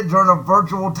and Reds are in a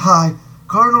virtual tie.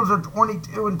 Cardinals are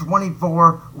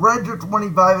 22-24, Reds are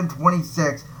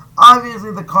 25-26.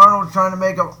 Obviously, the Cardinals trying to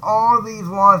make up all these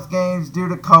lost games due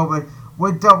to COVID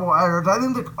with double headers. I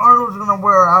think the Cardinals are going to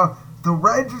wear out. The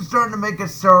Reds are starting to make a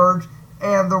surge,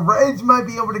 and the Reds might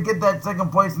be able to get that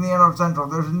second place in the NL Central.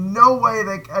 There's no way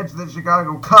they catch the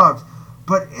Chicago Cubs.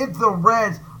 But if the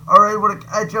Reds are able to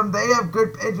catch them. They have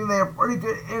good pitching. They have pretty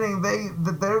good hitting.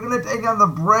 They're going to take on the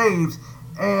Braves.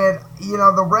 And,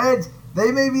 the Reds,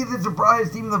 they may be the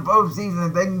surprise team in the postseason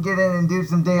if they can get in and do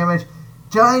some damage.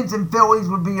 Giants and Phillies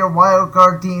would be your wild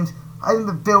card teams. I think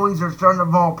the Phillies are starting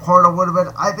to fall apart a little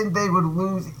bit. I think they would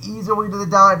lose easily to the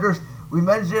Dodgers. We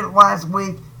mentioned it last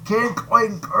week. Can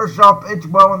Clayton Kershaw pitch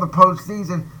well in the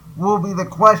postseason will be the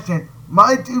question.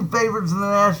 My two favorites in the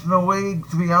National League,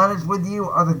 to be honest with you,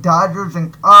 are the Dodgers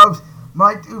and Cubs.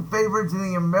 My two favorites in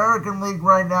the American League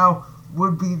right now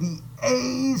would be the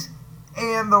A's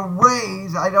and the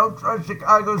Rays. I don't trust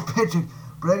Chicago's pitching,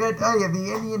 but I gotta tell you,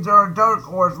 the Indians are a dark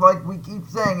horse, like we keep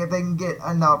saying, if they can get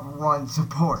enough run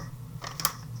support.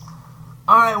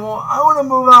 Alright, well, I want to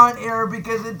move on here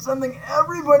because it's something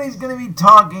everybody's going to be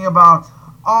talking about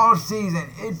all season.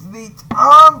 It's the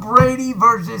Tom Brady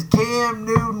versus Cam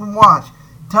Newton watch.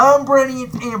 Tom Brady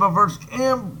in Tampa versus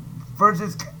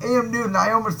Cam Newton.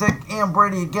 I almost said Cam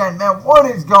Brady again. Man, what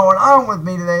is going on with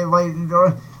me today, ladies and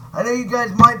gentlemen? I know you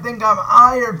guys might think I'm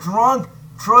high or drunk.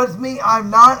 Trust me, I'm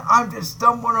not. I'm just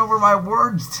stumbling over my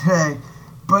words today.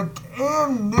 But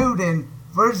Cam Newton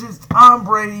versus Tom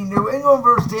Brady, New England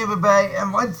versus Tampa Bay,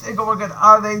 and let's take a look at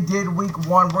how they did week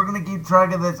 1. We're going to keep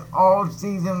track of this all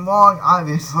season long,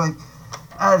 obviously,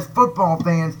 as football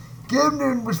fans. Cam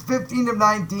Newton was 15 of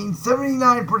 19,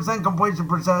 79% completion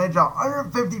percentage,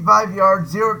 155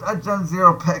 yards, 0 touchdowns,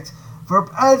 0 picks, for a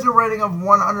passer rating of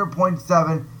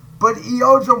 100.7. But he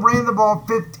also ran the ball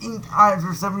 15 times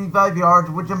for 75 yards,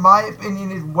 which in my opinion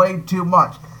is way too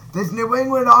much. This New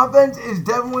England offense is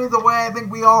definitely the way I think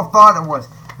we all thought it was.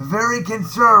 Very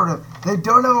conservative. They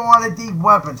don't have a lot of deep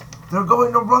weapons. They're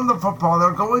going to run the football.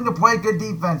 They're going to play good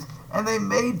defense. And they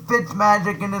made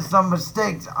Fitzmagic into some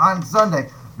mistakes on Sunday.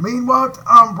 Meanwhile,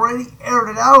 Tom Brady aired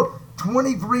it out.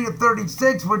 23 of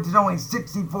 36, which is only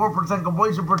 64%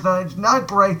 completion percentage. Not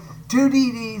great. 2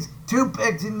 DDs, 2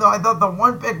 picks, even though I thought the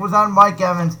one pick was on Mike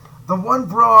Evans. The one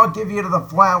throw I'll give you to the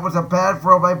flat was a bad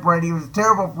throw by Brady. It was a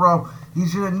terrible throw. He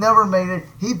should have never made it.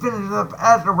 He finished with a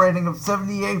passer rating of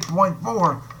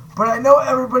 78.4. But I know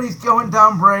everybody's going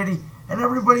Tom Brady, and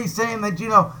everybody's saying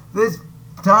that, this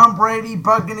Tom Brady,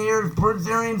 Buccaneers, Bruce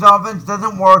Arians offense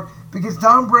doesn't work because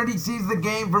Tom Brady sees the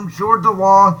game from short to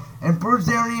long, and Bruce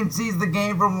Arians sees the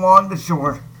game from long to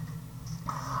short.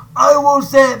 I will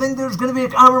say I think there's going to be a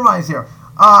compromise here.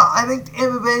 I think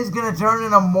Tampa Bay is going to turn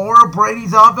into more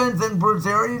Brady's offense than Bruce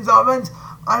Arians' offense.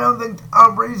 I don't think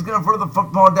Tom Brady's going to throw the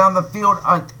football down the field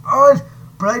a ton,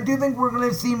 but I do think we're going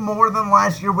to see more than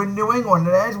last year with New England.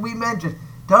 And as we mentioned,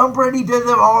 Tom Brady does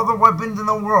have all the weapons in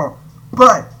the world,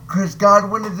 but Chris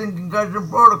Godwin is in concussion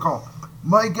protocol.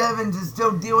 Mike Evans is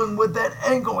still dealing with that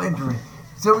ankle injury.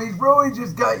 So he's really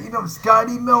just got,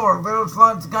 Scotty Miller, little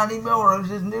slot Scotty Miller, who's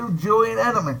his new Julian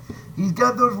Edelman. He's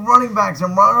got those running backs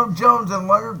and Ronald Jones and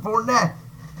Leonard Fournette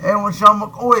and LaShawn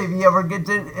McCoy if he ever gets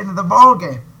into the ball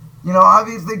game.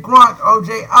 Obviously Gronk,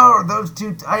 O.J. Howard, those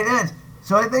 2 tight ends.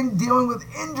 So I think dealing with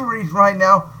injuries right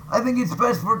now, I think it's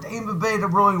best for Tampa Bay to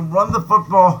really run the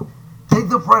football, take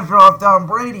the pressure off Tom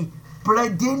Brady. But I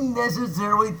didn't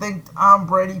necessarily think Tom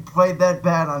Brady played that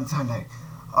bad on Sunday.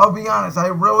 I'll be honest, I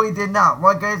really did not.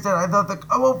 Like I said, I thought the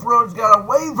couple throws got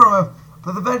away from him.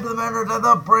 But the fact of the matter is, I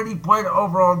thought Brady played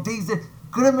overall decent.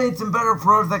 Could have made some better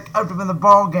throws that kept him in the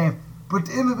ball game. But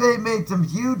Tampa Bay made some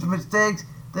huge mistakes.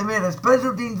 They made a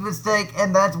special teams mistake,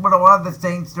 and that's what allowed the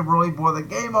Saints to really blow the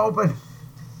game open.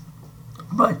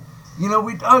 But,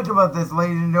 we talked about this,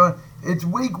 ladies and gentlemen. It's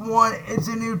week 1. It's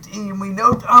a new team. We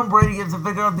know Tom Brady has to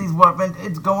figure out these weapons.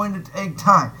 It's going to take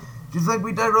time. Just like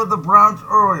we talked about the Browns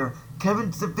earlier.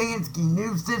 Kevin Stefanski,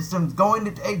 new systems, going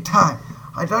to take time.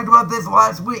 I talked about this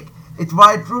last week. It's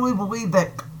why I truly believe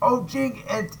that coaching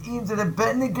and teams that have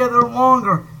been together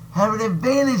longer have an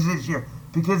advantage this year.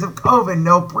 Because of COVID,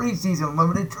 no preseason,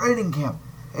 limited training camp.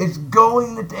 It's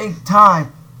going to take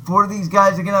time for these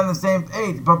guys to get on the same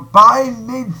page. But by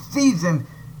mid-season,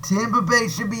 Tampa Bay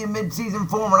should be in mid-season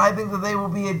form, and I think that they will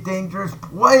be a dangerous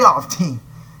playoff team.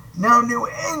 Now, New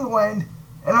England,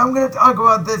 and I'm going to talk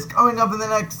about this coming up in the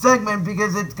next segment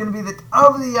because it's going to be the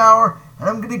top of the hour, and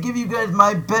I'm going to give you guys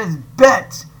my best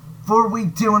bets for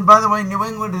week 2. And by the way, New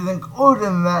England is included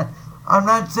in that. I'm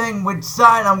not saying which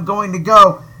side I'm going to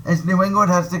go, as New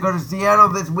England has to go to Seattle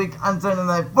this week on Sunday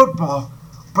Night Football.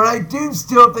 But I do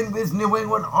still think this New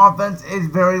England offense is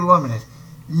very limited.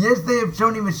 Yes, they have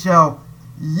Sony Michel.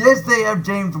 Yes, they have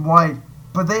James White.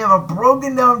 But they have a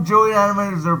broken down Julian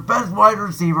Edelman who's their best wide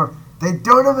receiver. They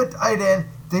don't have a tight end.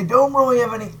 They don't really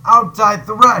have any outside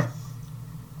threat.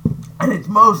 And it's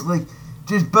mostly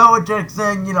just Belichick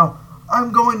saying,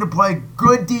 I'm going to play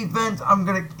good defense. I'm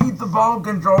going to keep the ball in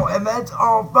control. And that's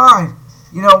all fine.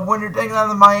 when you're taking on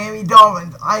the Miami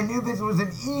Dolphins. I knew this was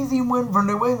an easy win for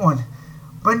New England.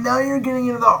 But now you're getting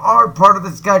into the hard part of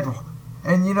the schedule.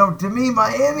 And, to me,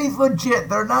 Miami's legit.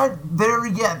 They're not there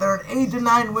yet. They're an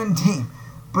 8-9 win team.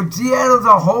 But Seattle's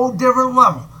a whole different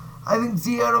level. I think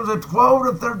Seattle's a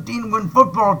 12-13 win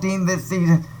football team this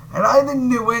season. And I think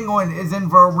New England is in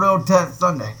for a real test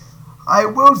Sunday. I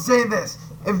will say this.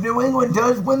 If New England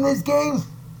does win this game,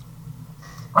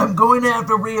 I'm going to have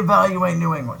to reevaluate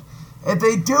New England. If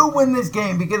they do win this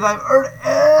game, because I've heard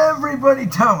everybody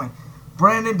tell me,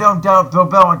 Brandon, don't doubt Bill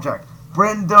Belichick.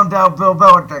 Brandon, don't doubt Bill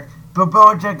Belichick. Bill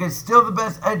Belichick is still the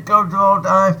best head coach of all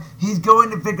time. He's going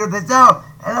to figure this out.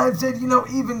 And I've said,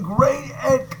 even great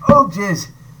head coaches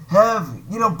have,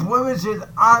 blemishes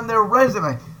on their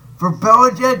resume. For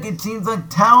Belichick, it seems like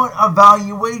talent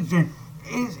evaluation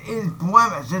is his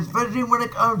blemish, especially when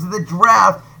it comes to the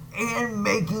draft and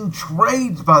making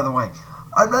trades, by the way.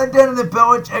 I'm not doubting that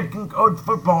Belichick can coach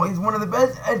football. He's one of the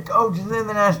best head coaches in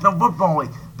the National Football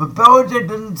League. But Belichick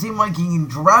doesn't seem like he can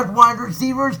draft wide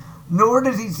receivers, nor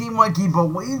does he seem like he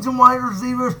believes in wide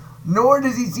receivers, nor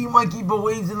does he seem like he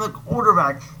believes in the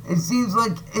quarterback. It seems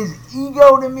like his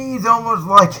ego to me is almost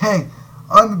like, hey,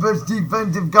 I'm the best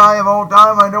defensive guy of all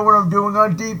time. I know what I'm doing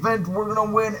on defense. We're going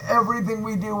to win everything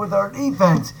we do with our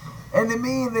defense. And to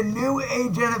me, in the new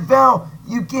age NFL,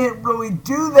 you can't really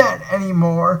do that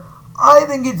anymore. I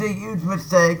think it's a huge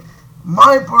mistake.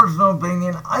 My personal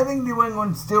opinion, I think New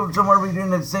England's still somewhere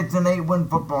between a 6 and 8 win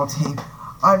football team.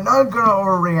 I'm not going to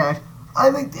overreact. I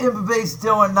think Tampa Bay's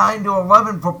still a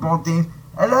 9-11 football team.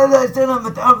 And as I said on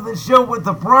the top of the show with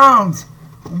the Browns,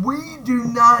 we do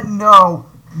not know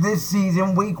this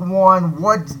season, week 1,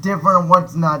 what's different and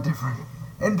what's not different.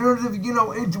 In terms of,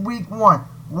 it's week 1.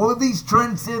 Will these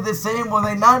trends stay the same? Will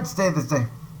they not stay the same?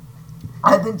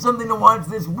 I think something to watch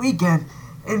this weekend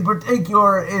in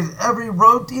particular is every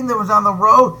road team that was on the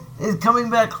road is coming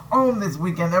back home this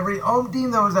weekend. Every home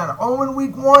team that was at home in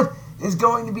week 1 is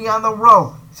going to be on the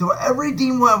road. So every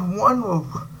team will have one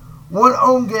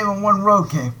home game and one road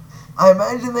game. I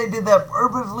imagine they did that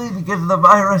purposely because of the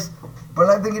virus, but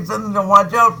I think it's something to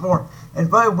watch out for. And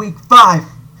by week 5,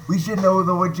 we should know who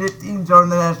the legit teams are in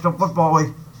the National Football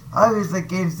League. Obviously,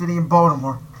 Kansas City and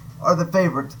Baltimore are the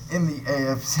favorites in the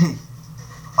AFC.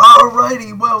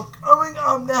 Alrighty, well, coming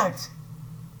up next,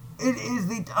 it is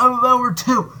the top of hour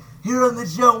 2 here on the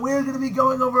show. We're going to be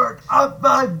going over our top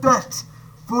 5 bets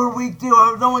for week 2.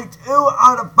 I was only 2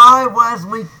 out of 5 last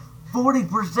week.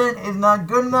 40% is not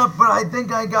good enough, but I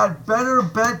think I got better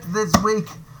bets this week.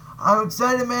 I'm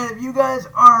excited, man. If you guys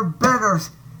are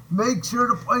bettors, make sure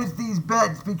to place these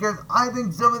bets because I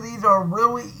think some of these are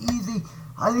really easy.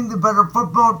 I think the better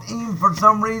football team, for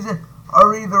some reason,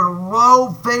 are either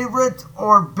low favorites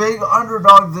or big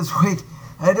underdogs this week.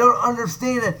 I don't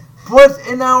understand it. Plus,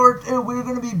 in hour 2, we're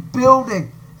going to be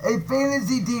building a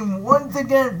fantasy team once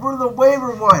again for the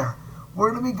waiver wire.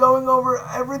 We're going to be going over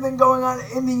everything going on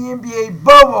in the NBA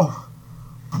bubble.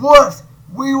 Plus,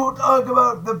 we will talk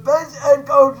about the best head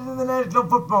coaches in the National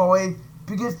Football League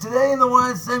because today in the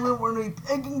last segment, we're going to be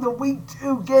picking the week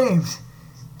 2 games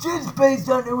just based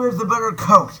on who is the better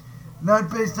coach.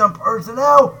 Not based on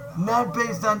personnel, not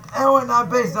based on talent, not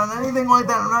based on anything like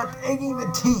that. I'm not taking the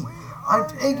team. I'm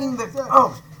taking the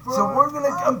coach. So we're going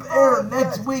to compare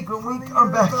next week when we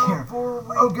come back here.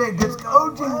 Okay, does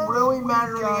coaching really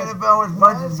matter in the NFL as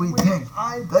much as we think?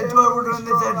 That's why we're doing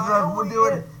this exercise. We'll do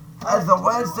it as the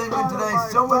last segment today.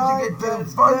 So much to get to.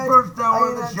 Fun first hour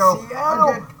of the show.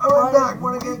 Again, coming back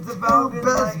when against the Bengals,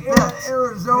 best bets.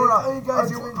 Arizona.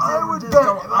 I would bet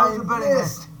I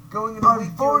missed going into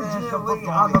unfortunately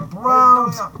on the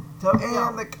Browns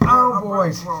and the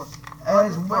Cowboys,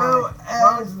 as well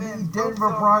as the Denver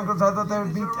Broncos. I thought they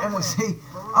would beat Tennessee.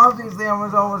 Obviously, I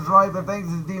was always right, but thanks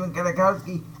to Stephen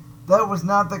Kanikowski, that was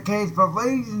not the case. But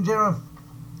ladies and gentlemen,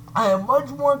 I am much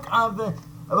more confident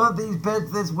about these bets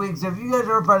this week. So if you guys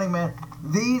are a betting man,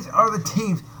 these are the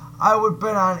teams I would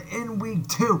bet on in week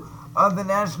 2 of the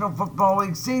National Football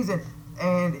League season.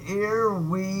 And here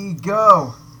we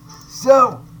go.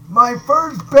 So, my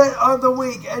first bet of the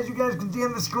week, as you guys can see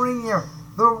on the screen here,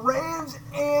 the Rams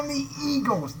and the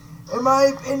Eagles. In my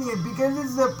opinion, because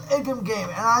this is a pick'em game,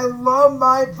 and I love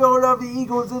my Philadelphia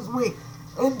Eagles this week.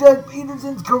 In Doug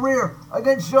Peterson's career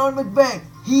against Sean McVay,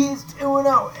 he is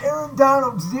 2-0. Aaron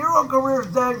Donald, 0 career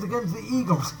sacks against the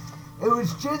Eagles. It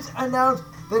was just announced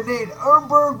that Nate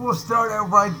Ehrenberg will start at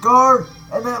right guard,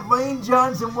 and that Lane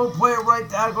Johnson will play at right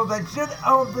tackle. That should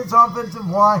help this offensive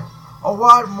line a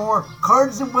lot more.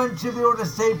 Carson Wentz should be able to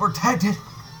stay protected.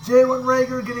 Jalen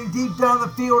Reagor getting deep down the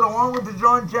field along with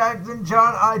DeJohn Jackson,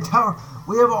 John Hightower.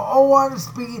 We have a whole lot of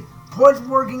speed. Plus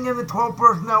working in the 12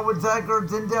 personnel with Zach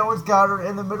Ertz and Dallas Goedert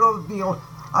in the middle of the field.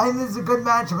 I think this is a good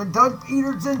matchup. And Doug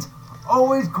Peterson's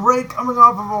always great coming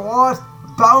off of a loss.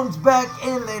 Bounce back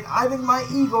candidate. I think my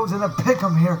Eagles in a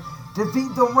pick'em here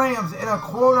defeat the Rams in a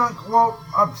quote-unquote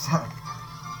upset.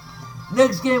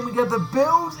 Next game, we got the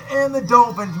Bills and the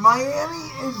Dolphins.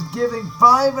 Miami is giving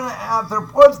 5.5. They're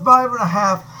plus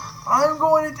 5.5. I'm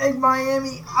going to take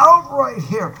Miami outright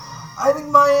here. I think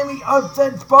Miami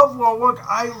upsets Buffalo. Look,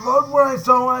 I loved what I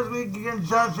saw last week against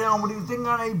Josh Allen, but he was taking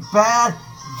on a bad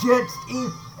Jets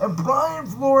team. And Brian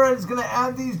Flores is going to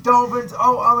add these Dolphins.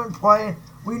 Oh, I'm in play.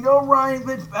 We know Ryan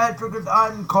Fitzpatrick is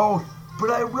hot and cold, but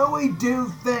I really do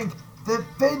think that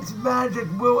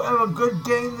Fitzmagic will have a good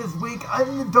game this week. I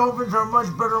think the Dolphins are a much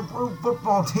better improved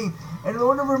football team. And in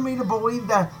order for me to believe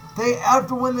that, they have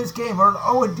to win this game, or an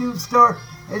 0-2 start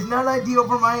is not ideal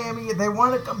for Miami if they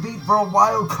want to compete for a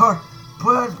wild card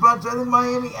playoff spot. So I think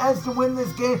Miami has to win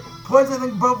this game. Plus, I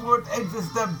think Buffalo takes a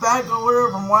step back a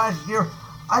little from last year.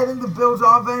 I think the Bills'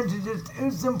 offense is just too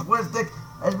simplistic.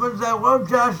 As much as I love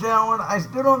Josh Allen, I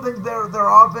still don't think their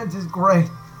offense is great.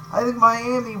 I think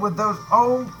Miami, with those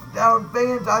hometown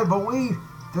fans, I believe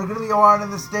they're going to be a lot in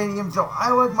the stadium. So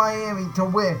I like Miami to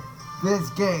win this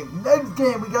game. Next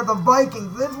game, we got the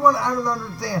Vikings. This one I don't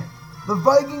understand. The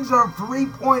Vikings are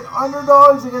 3-point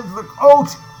underdogs against the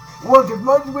Colts. Look, as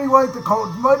much as we like the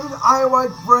Colts, as much as I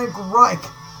like Frank Reich,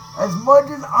 as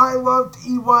much as I love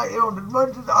T.Y. Hilton, as much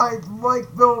as I like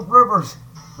Phil Rivers,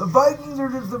 the Vikings are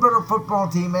just a better football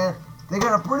team, man. They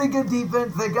got a pretty good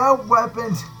defense. They got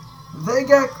weapons. They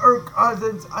got Kirk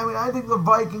Cousins. I mean, I think the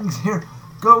Vikings here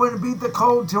go in and beat the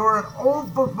Colts, who are an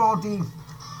old football team,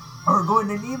 are going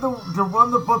to need to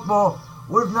run the football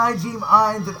with Najee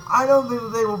Hines, and I don't think that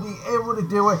they will be able to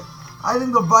do it. I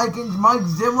think the Vikings, Mike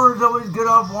Zimmer is always good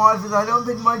off losses. I don't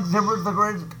think Mike Zimmer is the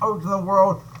greatest coach in the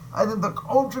world. I think the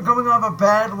Colts are coming off a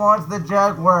bad loss to the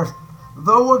Jaguars.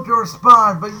 They'll look to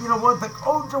respond, but you know what? The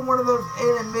Colts are one of those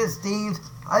hit-and-miss teams.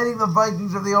 I think the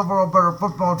Vikings are the overall better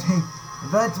football team.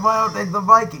 That's why I'll take the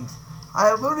Vikings. I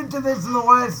alluded to this in the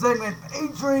last segment.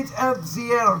 Patriots at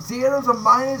Seattle. Seattle's a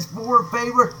 -4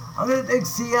 favorite. I'm going to take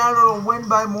Seattle to win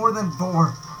by more than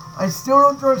 4. I still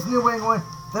don't trust New England.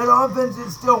 That offense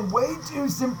is still way too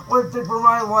simplistic for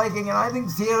my liking, and I think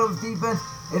Seattle's defense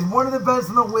is one of the best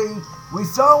in the league. We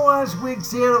saw last week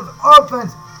Seattle's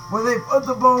offense when they put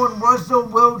the ball in Russell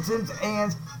Wilson's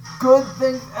hands. Good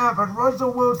things happen.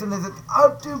 Russell Wilson is a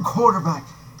top 2 quarterback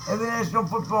in the National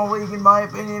Football League, in my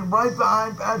opinion, right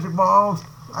behind Patrick Mahomes.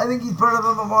 I think he's better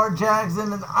than Lamar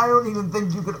Jackson, and I don't even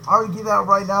think you could argue that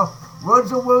right now.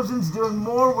 Russell Wilson's doing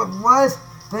more with less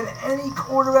than any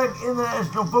quarterback in the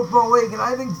National Football League, and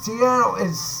I think Seattle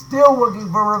is still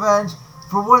looking for revenge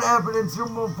for what happened in Super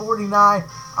Bowl 49.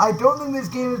 I don't think this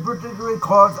game is particularly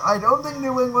close. I don't think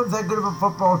New England's that good of a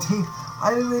football team.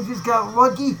 I think they just got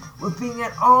lucky with being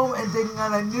at home and taking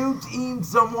on a new team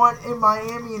somewhat in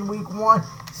Miami in Week 1.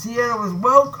 Seattle is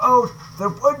well coached. They're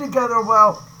put together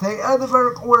well. They have the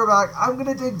better quarterback. I'm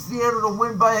going to take Seattle to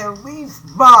win by at least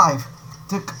 5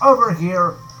 to cover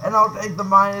here, and I'll take the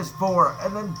 -4.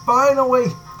 And then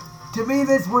finally, to me,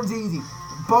 this one's easy.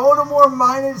 Baltimore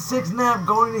 -6.5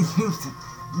 going to Houston.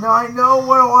 Now, I know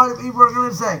what a lot of people are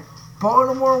going to say.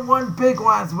 Baltimore won big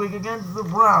last week against the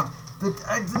Browns. The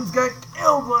Texans got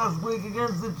killed last week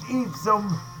against the Chiefs, so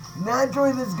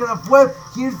naturally this is going to flip.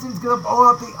 Houston's going to pull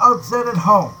out the upset at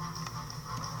home.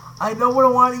 I know what a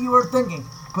lot of you are thinking,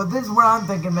 but this is what I'm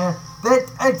thinking, man. That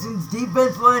Texans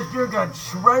defense last year got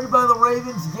shredded by the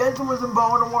Ravens. Yes, it was in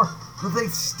Baltimore, but they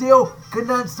still could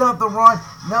not stop the run.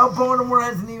 Now Baltimore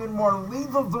has an even more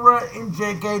lethal threat in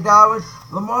J.K. Dobbins.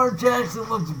 Lamar Jackson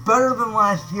looks better than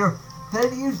last year.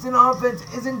 That Houston offense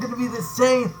isn't going to be the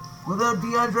same without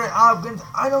DeAndre Hopkins.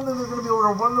 I don't think they're going to be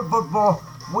able to run the football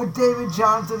with David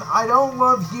Johnson. I don't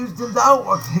love Houston's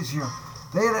outlook this year.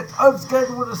 They had a tough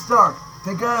schedule to start.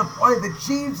 They got to play the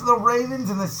Chiefs, the Ravens,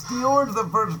 and the Steelers the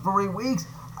first 3 weeks.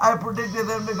 I predicted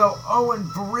them to go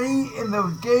 0-3 in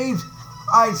those games.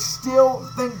 I still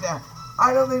think that.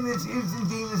 I don't think this Houston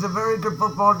team is a very good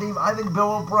football team. I think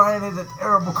Bill O'Brien is a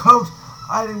terrible coach.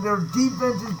 I think their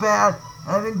defense is bad.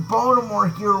 And I think Baltimore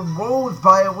here rolls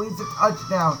by at least a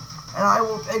touchdown. And I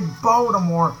will take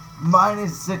Baltimore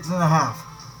 -6.5.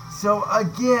 So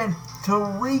again, to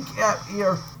recap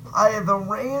here, I have the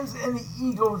Rams and the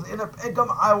Eagles in a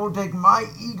pick'em. I will take my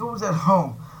Eagles at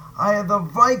home. I have the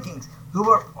Vikings, who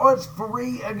are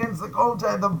 +3 against the Colts.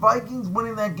 I have the Vikings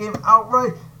winning that game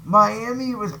outright.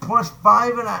 Miami was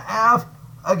 +5.5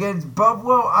 against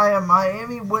Buffalo. I have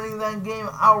Miami winning that game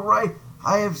outright.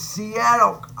 I have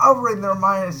Seattle covering their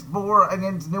 -4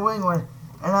 against New England.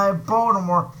 and I have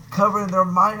Baltimore covering their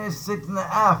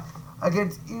 -6.5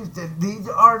 against Houston. These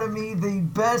are, to me, the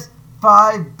best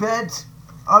 5 bets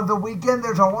of the weekend.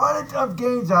 There's a lot of tough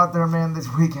games out there, man, this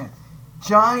weekend.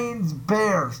 Giants,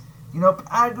 Bears,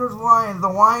 Packers, Lions. The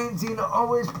Lions seem to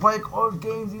always play close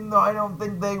games, even though I don't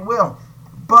think they will.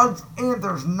 Bucks,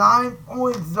 Panthers, 9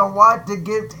 points is a lot to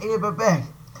give Tampa Bay.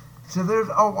 So there's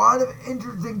a lot of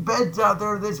interesting bets out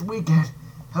there this weekend.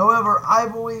 However, I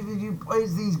believe if you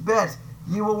place these bets,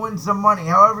 you will win some money.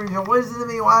 However, if you listened to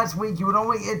me last week, you would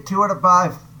only get 2 out of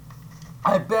 5.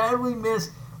 I badly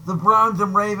missed the Browns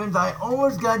and Ravens. I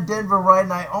almost got Denver right,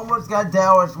 and I almost got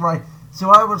Dallas right.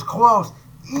 So I was close.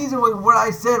 Easily, what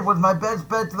I said was my best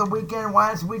bets of the weekend.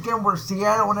 Last weekend were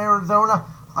Seattle and Arizona.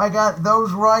 I got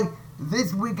those right.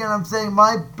 This weekend, I'm saying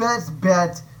my best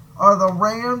bets are the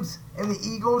Rams and the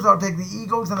Eagles. I'll take the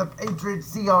Eagles, and the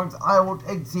Patriots, Seahawks. I will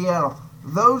take Seattle.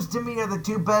 Those, to me, are the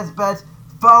 2 best bets,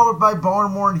 followed by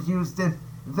Baltimore and Houston.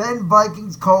 Then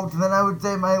Vikings, Colts. And then I would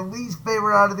say my least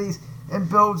favorite out of these and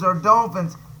Bills are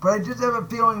Dolphins. But I just have a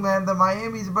feeling, man, that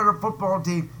Miami's a better football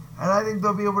team, and I think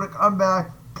they'll be able to come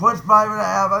back. Plus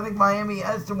 5.5. I think Miami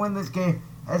has to win this game,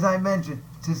 as I mentioned,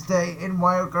 to stay in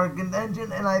wildcard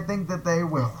contention, and I think that they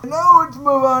will. Now let's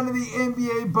move on to the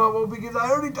NBA bubble, because I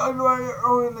already talked about it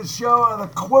earlier in the show. The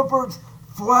Clippers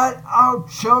flat out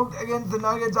choked against the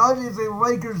Nuggets. Obviously,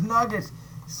 Lakers Nuggets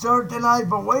start tonight,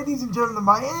 but ladies and gentlemen, the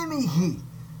Miami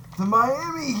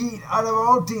Heat, out of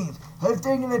all teams, has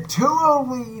taken a 2-0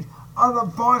 lead on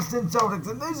the Boston Celtics.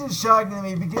 And this is shocking to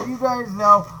me because you guys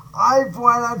know I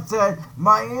flat out said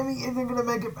Miami isn't going to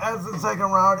make it past the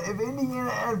second round. If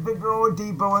Indiana has Victor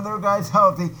Oladipo and their guys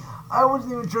healthy, I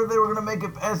wasn't even sure they were going to make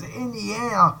it past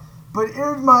Indiana. But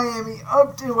here's Miami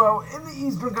up 2-0 in the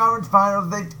Eastern Conference Finals.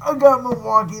 They took out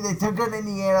Milwaukee, they took out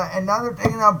Indiana, and now they're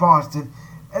taking out Boston.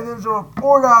 And there's a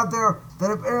report out there that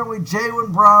apparently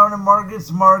Jaylen Brown and Marcus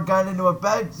Smart got into a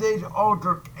backstage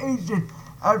altercation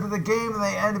after the game, and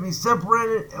they had to be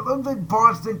separated. It looks like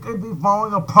Boston could be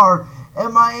falling apart,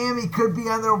 and Miami could be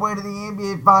on their way to the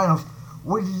NBA Finals,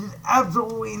 which is just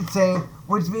absolutely insane,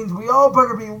 which means we all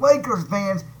better be Lakers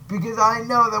fans, because I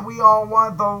know that we all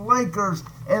want the Lakers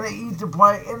and the East to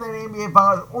play in the NBA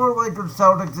Finals, or Lakers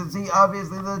Celtics to see,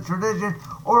 obviously, the tradition,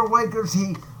 or Lakers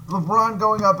Heat, LeBron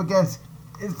going up against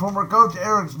his former coach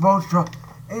Eric Spoelstra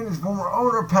and his former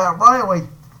owner Pat Riley.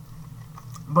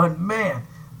 But man,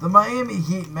 the Miami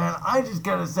Heat, man, I just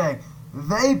gotta say,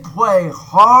 they play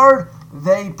hard,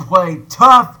 they play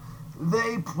tough,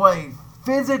 they play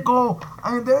physical.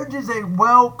 I mean, they're just a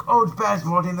well-coached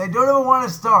basketball team. They don't have a lot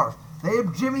of stars. They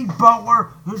have Jimmy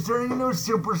Butler, who's turning into a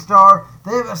superstar.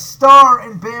 They have a star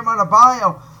in Bam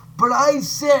Adebayo. But I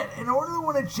said, in order to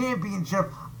win a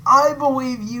championship, I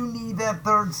believe you need that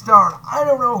third star. I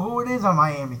don't know who it is on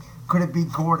Miami. Could it be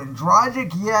Gordon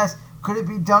Dragic? Yes. Could it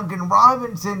be Duncan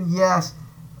Robinson? Yes.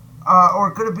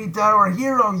 Or could it be Tyler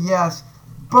Hero? Yes.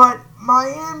 But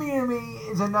Miami, to me,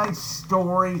 is a nice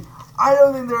story. I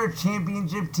don't think they're a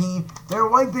championship team. They're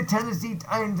like the Tennessee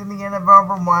Titans in the NFL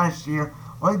from last year.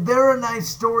 Like, they're a nice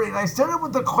story. And I said it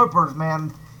with the Clippers,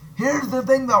 man. Here's the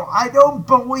thing, though. I don't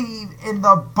believe in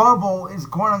the bubble is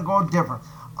quote-unquote different.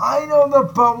 I know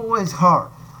the bubble is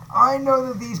hard. I know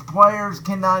that these players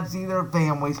cannot see their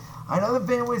families. I know the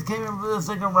families came in for the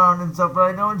second round and stuff, but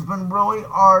I know it's been really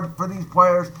hard for these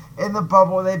players in the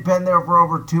bubble. They've been there for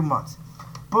over 2 months.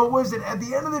 But listen, at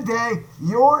the end of the day,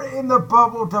 you're in the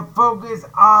bubble to focus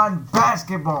on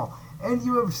basketball. And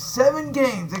you have 7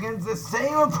 games against the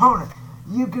same opponent.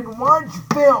 You can watch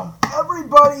film.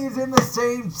 Everybody is in the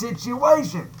same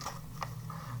situation.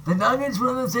 The Nuggets were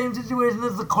in the same situation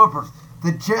as the Clippers.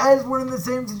 The Jazz were in the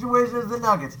same situation as the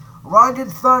Nuggets.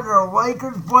 Rockets, Thunder,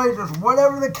 Lakers, Blazers,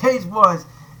 whatever the case was,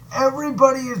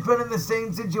 everybody has been in the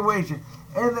same situation.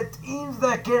 And the teams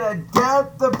that can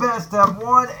adapt the best have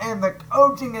won, and the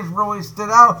coaching has really stood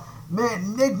out.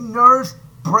 Man, Nick Nurse,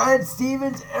 Brad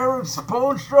Stevens, Eric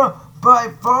Spoelstra, by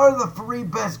far the 3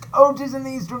 best coaches in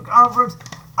the Eastern Conference,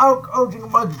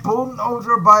 out-coaching Mike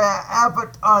Budenholzer by a half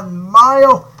a ton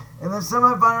mile. In the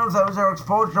semifinals, that was Eric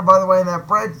Spoelstra, by the way, and that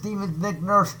Brad Stevens, Nick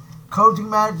Nurse coaching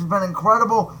match has been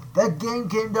incredible. That game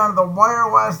came down to the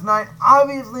wire last night.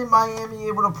 Obviously, Miami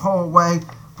able to pull away.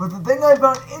 But the thing I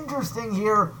found interesting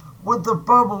here with the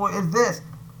bubble is this.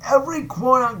 Every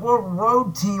quote-unquote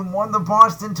road team won the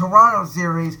Boston-Toronto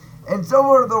series, and so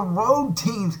are the road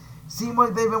teams seem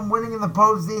like they've been winning in the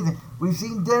postseason. We've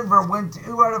seen Denver win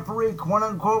 2 out of 3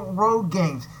 quote-unquote road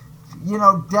games.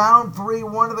 Down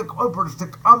 3-1 to the Clippers to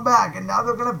come back, and now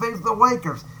they're going to face the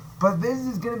Lakers. But this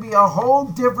is going to be a whole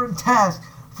different task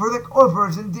for the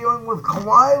Clippers in dealing with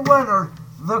Kawhi Leonard,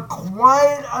 the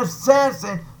quiet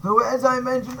assassin who, as I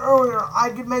mentioned earlier, I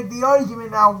could make the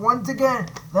argument now once again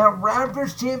that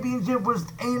Raptors championship was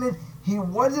tainted. He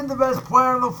wasn't the best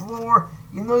player on the floor,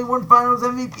 even though he won Finals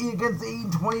MVP against the Heat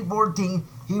in 2014.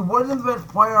 He wasn't the best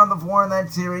player on the floor in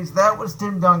that series. That was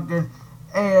Tim Duncan.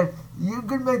 And you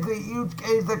could make the huge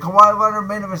case that Kawhi Leonard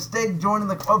made a mistake joining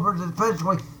the Clippers,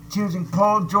 especially choosing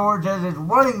Paul George as his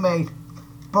running mate.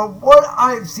 But what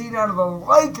I've seen out of the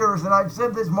Lakers, and I've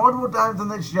said this multiple times on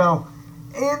this show,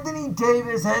 Anthony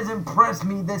Davis has impressed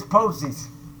me this postseason.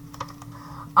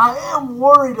 I am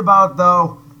worried about,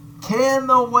 though, can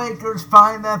the Lakers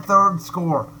find that third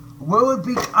scorer? Will it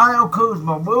be Kyle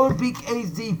Kuzma? Will it be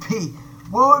KCP?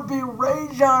 Will it be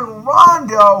Rajon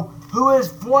Rondo, who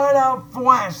has flat out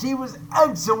flashed? He was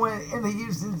excellent in the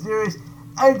Houston series.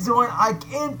 Excellent. I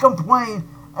can't complain.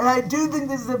 And I do think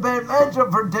this is a bad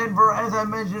matchup for Denver, as I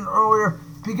mentioned earlier,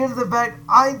 because of the fact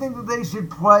I think that they should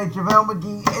play JaVale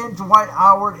McGee and Dwight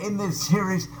Howard in this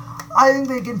series. I think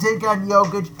they can take on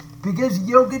Jokic because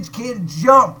Jokic can't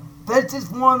jump. That's his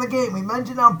flaw in the game. We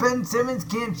mentioned how Ben Simmons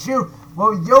can't shoot.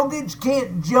 Well, Jokic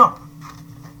can't jump.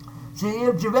 So you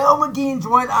have JaVale McGee and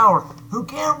Dwight Howard, who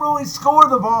can't really score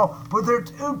the ball, but they're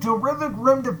two terrific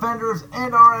rim defenders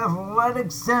and are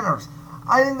athletic centers.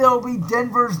 I think that will be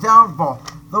Denver's downfall.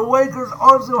 The Lakers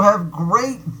also have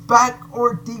great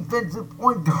backcourt defensive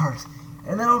point guards.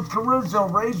 And Alex Caruso,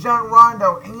 Rajon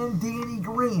Rondo, and Danny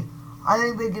Green. I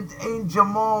think they contain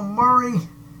Jamal Murray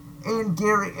and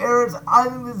Gary Harris. I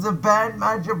think this is a bad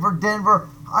matchup for Denver.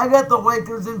 I got the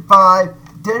Lakers in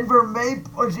 5. Denver may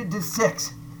push it to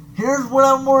 6. Here's what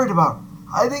I'm worried about.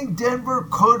 I think Denver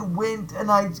could win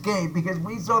tonight's game because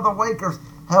we saw the Lakers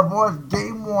have lost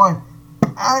game 1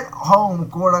 at home,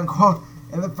 quote unquote,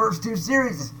 in the first 2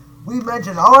 series. We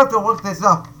mentioned, I'll have to look this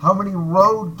up, how many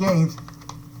road games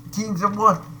teams have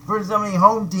won versus how many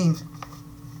home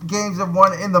games have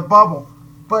won in the bubble.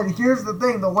 But here's the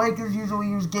thing, the Lakers usually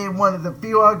use game 1 as a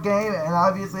feel-out game, and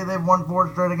obviously they've won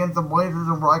 4 straight against the Blazers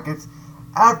and Rockets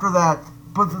after that.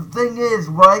 But the thing is,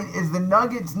 right, is the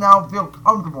Nuggets now feel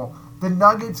comfortable. The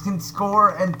Nuggets can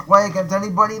score and play against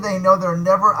anybody. They know they're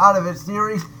never out of a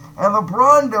series. And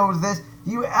LeBron knows this.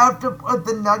 You have to put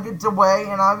the Nuggets away.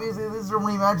 And obviously this is a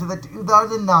rematch of the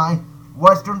 2009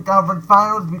 Western Conference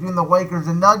Finals between the Lakers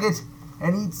and Nuggets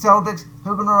and Heat Celtics.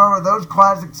 Who can remember those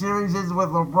classic series with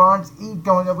LeBron's Heat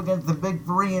going up against the Big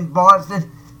Three in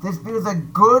Boston? This feels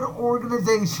like good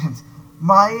organizations.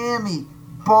 Miami,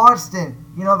 Boston,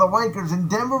 the Lakers, and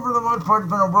Denver for the most part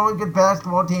has been a really good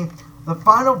basketball team. The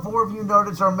Final Four, if you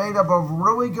notice, are made up of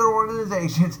really good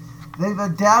organizations. They've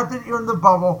adapted during the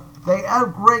bubble. They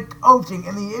have great coaching,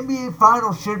 and the NBA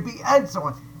Finals should be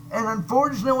excellent. And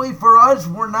unfortunately for us,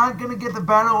 we're not going to get the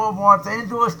Battle of Los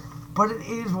Angeles, but it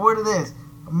is what it is.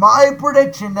 My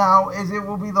prediction now is it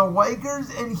will be the Lakers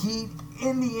and Heat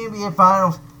in the NBA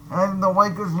Finals, and I think the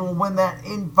Lakers will win that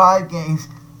in 5 games.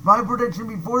 My prediction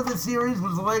before the series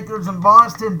was the Lakers and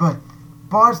Boston, but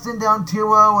Boston down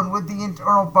 2-0, and with the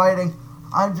internal fighting,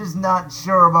 I'm just not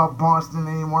sure about Boston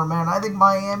anymore, man. I think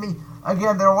Miami,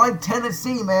 again, they're like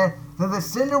Tennessee, man. They're the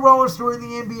Cinderella story of the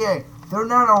NBA. They're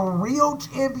not a real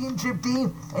championship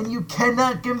team, and you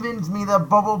cannot convince me that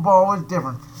bubble ball is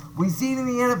different. We see it in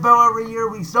the NFL every year.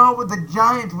 We saw it with the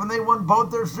Giants when they won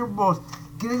both their Super Bowls,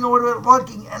 getting a little bit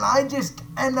lucky, and I just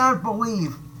cannot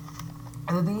believe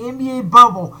that the NBA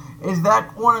bubble is that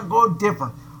quote-unquote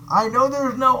different. I know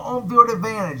there's no home field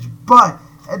advantage, but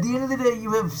at the end of the day,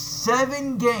 you have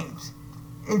 7 games.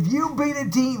 If you beat a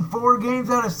team 4 games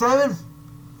out of 7,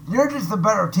 you're just the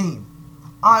better team.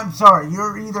 I'm sorry,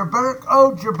 you're either better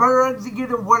coach, you're better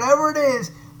executed, whatever it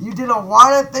is, you did a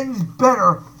lot of things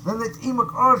better than the team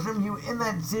across from you in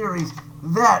that series.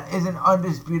 That is an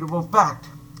undisputable fact.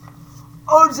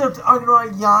 Also talking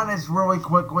about Giannis really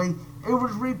quickly, it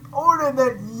was reported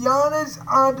that Giannis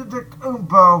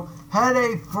Antetokounmpo had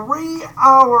a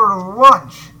 3-hour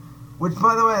lunch, which,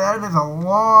 by the way, that is a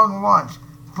long lunch.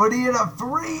 But he had a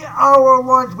 3-hour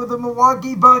lunch with the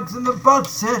Milwaukee Bucks, and the Bucks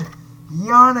said,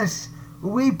 Giannis,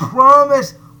 we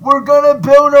promise we're going to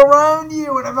build around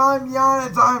you. And if I'm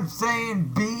Giannis, I'm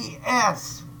saying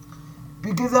BS.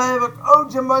 Because I have a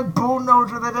coach in my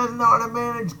bulldozer that doesn't know how to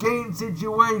manage game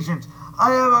situations.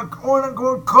 I have a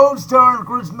quote-unquote co-star in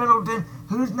Chris Middleton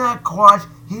who's not clutch.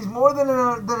 He's more than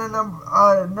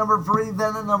a number 3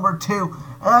 than a number 2.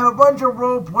 And I have a bunch of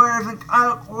role players like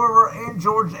Kyle Korver and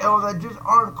George Hill that just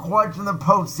aren't clutch in the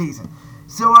postseason.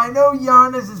 So I know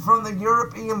Giannis is from the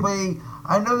European League.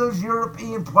 I know those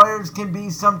European players can be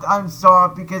sometimes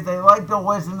soft because they like to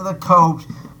listen to the coach.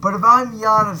 But if I'm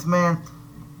Giannis, man,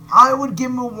 I would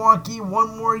give Milwaukee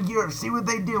one more year, see what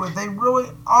they do. If they really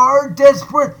are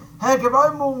desperate, heck, if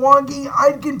I'm Milwaukee,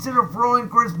 I'd consider throwing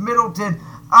Chris Middleton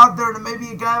out there to maybe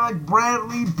a guy like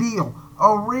Bradley Beal,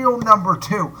 a real number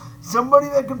 2. Somebody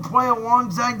that can play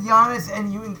alongside Giannis,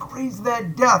 and you increase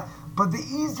that depth. But the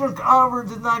Eastern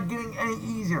Conference is not getting any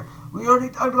easier. We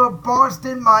already talked about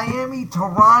Boston, Miami,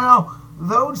 Toronto.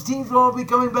 Those teams will all be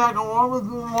coming back along with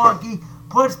Milwaukee.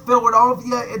 Plus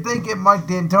Philadelphia, if they get Mike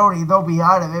D'Antoni, they'll be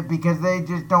out of it because they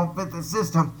just don't fit the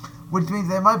system, which means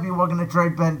they might be looking to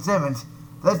trade Ben Simmons.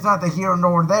 That's not the here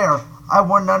nor there. I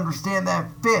wouldn't understand that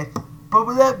fit. But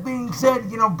with that being said,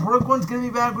 Brooklyn's going to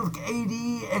be back with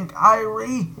KD and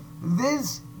Kyrie.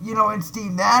 And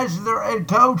Steve Nash is their head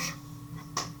coach.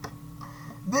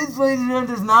 This, ladies and gentlemen,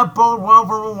 does not bode well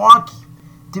for Milwaukee.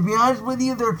 To be honest with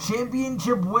you, their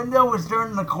championship window is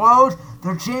starting to close.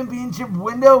 Their championship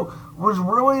window was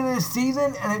really this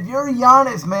season. And if you're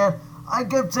Giannis, man, I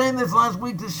kept saying this last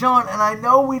week to Sean, and I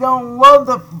know we don't love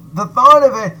the thought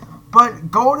of it,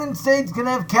 but Golden State's going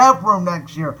to have cap room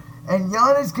next year. And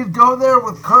Giannis could go there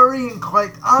with Curry and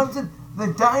Klay Thompson. The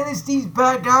dynasty's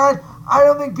back on. I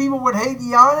don't think people would hate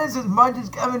Giannis as much as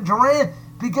Kevin Durant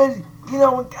because,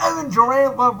 when Kevin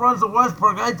Durant loved Russell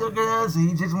Westbrook, I took it as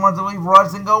he just wants to leave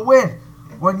Russ and go win.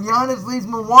 When Giannis leaves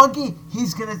Milwaukee,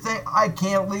 he's going to say, I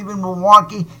can't leave in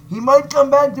Milwaukee. He might come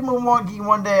back to Milwaukee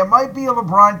one day. It might be a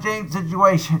LeBron James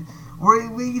situation where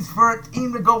he leaves for a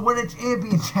team to go win a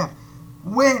championship.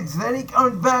 Wins, then he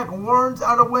comes back, learns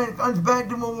how to win, comes back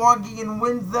to Milwaukee and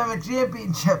wins them a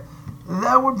championship.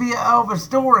 That would be a hell of a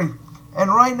story.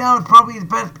 And right now it's probably his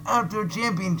best path to a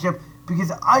championship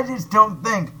because I just don't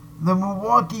think the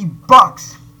Milwaukee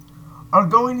Bucks are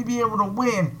going to be able to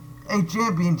win a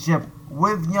championship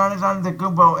with Giannis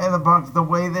Antetokounmpo and the Bucks the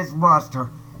way this roster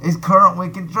is currently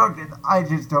constructed. I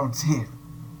just don't see it.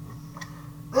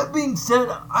 That being said,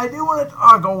 I do want to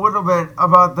talk a little bit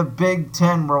about the Big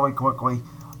Ten really quickly,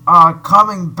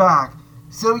 coming back.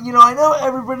 So, I know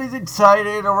everybody's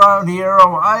excited around here.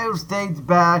 Ohio State's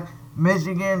back,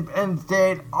 Michigan, Penn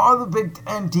State, all the Big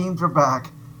Ten teams are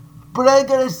back. But I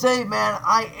gotta say, man,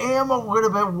 I am a little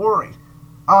bit worried.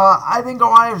 I think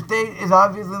Ohio State is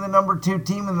obviously the number 2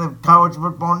 team in the college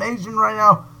football nation right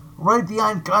now, right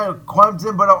behind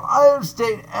Clemson, but Ohio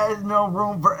State has no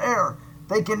room for error.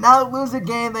 They cannot lose a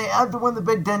game. They have to win the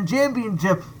Big Ten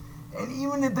championship. And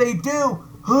even if they do,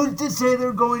 who's to say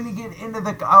they're going to get into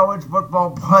the college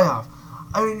football playoff?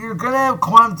 I mean, you're going to have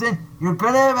Clemson, you're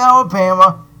going to have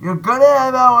Alabama, you're going to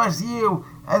have LSU,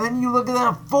 and then you look at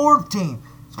that 4th team.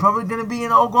 It's probably going to be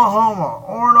in Oklahoma,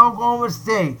 or in Oklahoma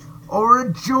State, or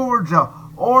in Georgia,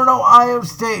 or in Ohio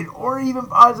State, or even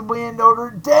possibly in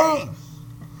Notre Dame.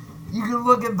 You can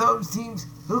look at those teams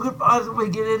who could possibly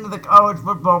get into the college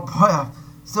football playoff.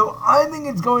 So I think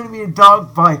it's going to be a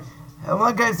dogfight. And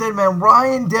like I said, man,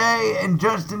 Ryan Day and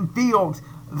Justin Fields,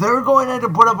 they're going to have to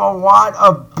put up a lot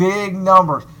of big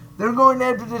numbers. They're going to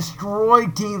have to destroy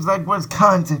teams like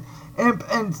Wisconsin and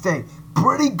Penn State.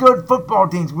 Pretty good football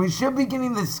teams. We should be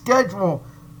getting the schedule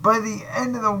by the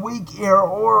end of the week here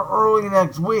or early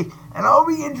next week. And I'll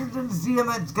be interested to see on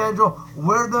that schedule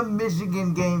where the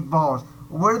Michigan game falls,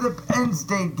 where the Penn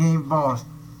State game falls,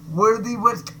 where the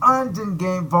Wisconsin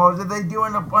game falls if they do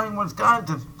end up playing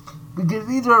Wisconsin. Because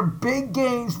these are big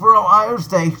games for Ohio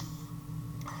State,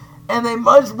 and they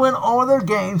must win all their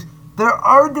games. There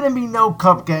are going to be no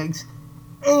cupcakes,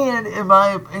 and in my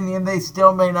opinion, they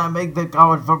still may not make the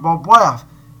college football playoff.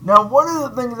 Now, one of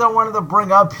the things I wanted to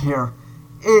bring up here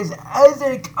is, as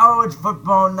a college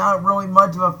football, not really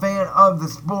much of a fan of the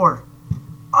sport,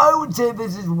 I would say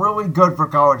this is really good for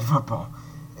college football.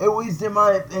 At least in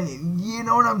my opinion. You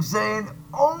know what I'm saying?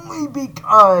 Only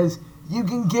because you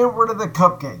can get rid of the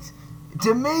cupcakes.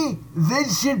 To me,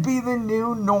 this should be the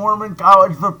new norm in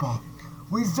college football.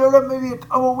 We start up maybe a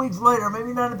couple weeks later,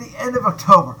 maybe not at the end of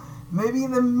October, maybe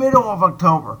in the middle of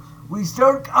October. We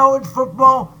start college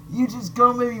football, you just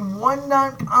go maybe one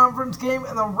non-conference game,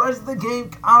 and the rest of the game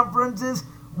conferences,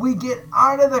 we get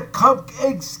out of the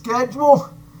cupcake schedule,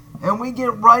 and we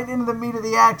get right into the meat of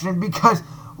the action. Because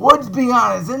let's be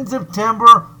honest, in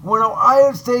September, when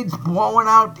Ohio State's blowing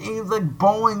out teams like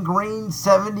Bowling Green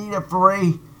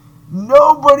 70-3,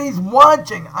 nobody's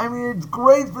watching. I mean, it's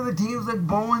great for the teams like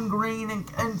Bowling Green and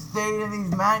Kent State and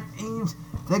these MAC teams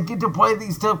that get to play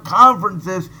these tough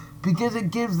conferences because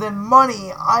it gives them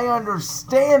money. I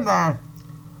understand that.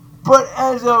 But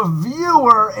as a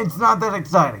viewer, it's not that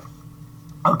exciting.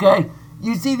 Okay?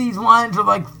 You see these lines are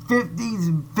like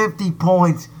 50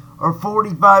 points or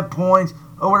 45 points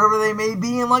or whatever they may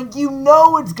be, and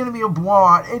it's going to be a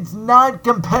blowout. It's not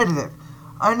competitive.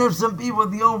 I know some people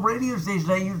at the old radio station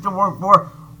I used to work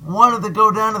for wanted to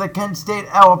go down to the Kent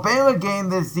State-Alabama game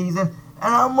this season.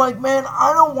 And I'm like, man,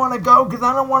 I don't want to go because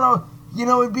I don't want to,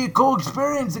 it'd be a cool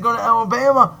experience to go to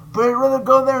Alabama. But I'd rather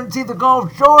go there and see the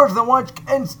Gulf Shores than watch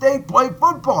Kent State play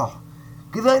football.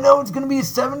 Because I know it's going to be a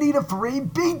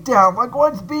 70-3 beatdown. Like,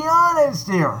 let's be honest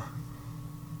here.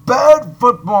 Bad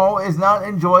football is not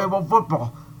enjoyable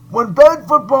football. When bad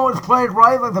football is played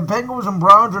right, like the Bengals and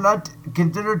Browns are not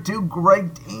considered two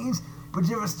great teams, but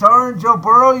you have a star in Joe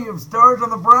Burrow, you have stars on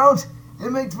the Browns, it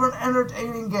makes for an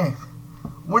entertaining game.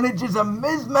 When it's just a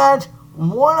mismatch,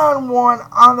 one-on-one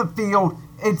on the field,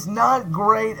 it's not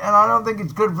great, and I don't think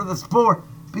it's good for the sport,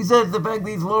 besides the fact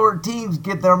these lower teams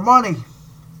get their money.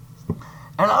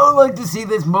 And I would like to see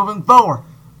this moving forward.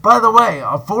 By the way,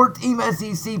 a 4-team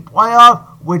SEC playoff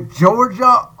with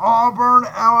Georgia, Auburn,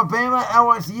 Alabama,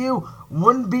 LSU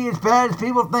wouldn't be as bad as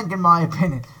people think, in my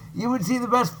opinion. You would see the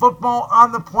best football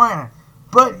on the planet.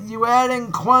 But you add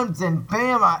in Clemson,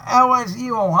 Bama,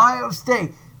 LSU, Ohio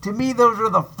State. To me, those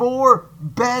are the 4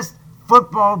 best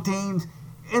football teams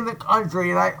in the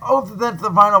country. And I hope that that's the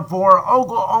Final Four.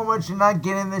 Oklahoma should not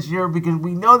get in this year because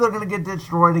we know they're going to get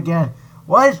destroyed again.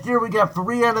 Last year we got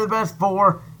 3 out of the best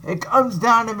 4. It comes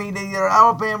down to me to either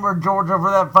Alabama or Georgia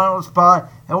for that final spot.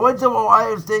 And once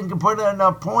Ohio State can put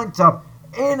enough points up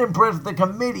and impress the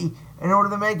committee in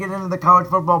order to make it into the college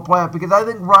football playoff. Because I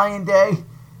think Ryan Day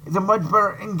is a much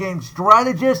better in-game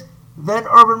strategist than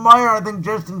Urban Meyer. I think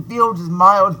Justin Fields is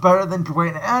miles better than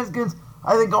Dwayne Haskins.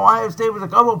 I think Ohio State was a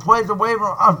couple plays away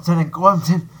from upsetting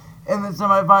Clemson in the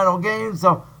semifinal game.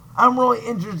 So I'm really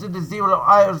interested to see what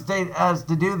Ohio State has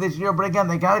to do this year. But again,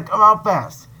 they got to come out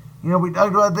fast. We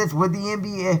talked about this with the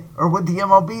NBA or with the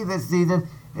MLB this season.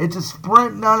 It's a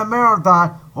sprint, not a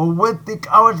marathon. Well, with the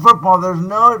college football, there's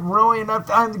not really enough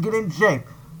time to get in shape.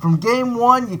 From game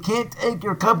 1, you can't take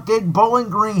your cupcake Bowling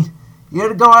Green. You had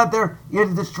to go out there, you had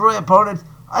to destroy opponents.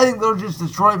 I think they'll just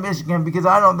destroy Michigan because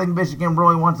I don't think Michigan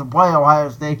really wants to play Ohio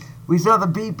State. We saw the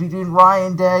beef between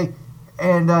Ryan Day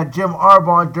and Jim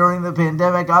Harbaugh during the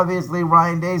pandemic. Obviously,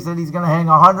 Ryan Day said he's going to hang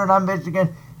 100 on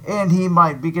Michigan. And he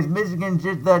might, because Michigan's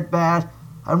just that bad.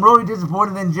 I'm really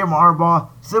disappointed in Jim Harbaugh.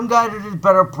 Some guys are just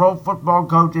better pro football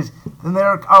coaches than they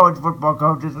are college football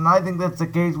coaches, and I think that's the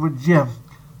case with Jim.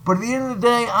 But at the end of the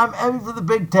day, I'm happy for the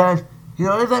Big Ten.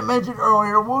 As I mentioned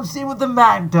earlier, we'll see what the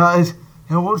MAC does.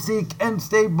 We'll see Kent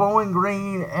State, Bowling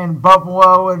Green, and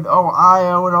Buffalo, and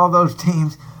Ohio, and all those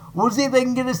teams. We'll see if they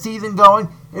can get a season going.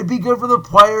 It'd be good for the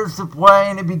players to play,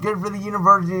 and it'd be good for the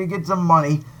university to get some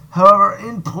money. However,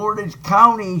 in Portage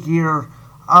County here,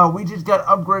 we just got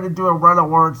upgraded to a red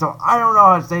alert, so I don't know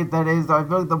how safe that is, though I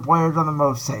feel like the players are the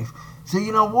most safe. So,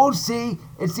 we'll see.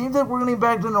 It seems like we're going to get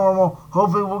back to normal.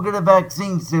 Hopefully, we'll get a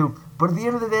vaccine soon. But at the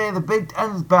end of the day, the Big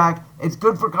Ten is back. It's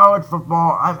good for college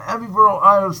football. I'm happy for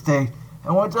Ohio State.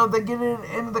 And watch out they get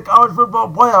into the college football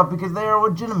playoff because they are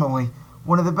legitimately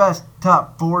one of the best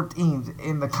top 4 teams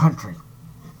in the country.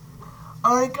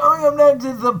 Alright, coming up next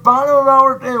is the bottom of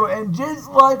hour 2, and just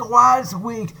like last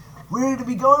week, we're going to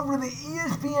be going for the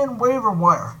ESPN waiver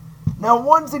wire. Now,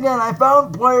 once again, I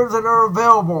found players that are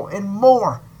available in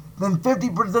more than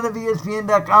 50% of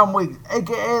ESPN.com weeks,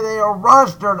 aka they are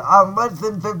rostered on less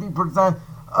than 50%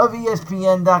 of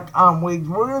ESPN.com weeks.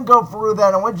 We're going to go through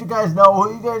that and let you guys know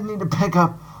who you guys need to pick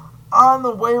up on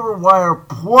the waiver wire.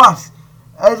 Plus,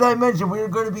 as I mentioned, we are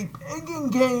going to be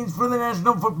picking games for the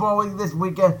National Football League this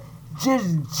weekend,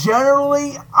 just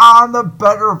generally on the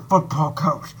better football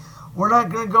coach. We're not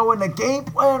going to go into game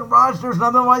plan, rosters,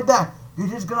 nothing like that. You're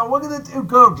just going to look at the 2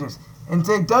 coaches and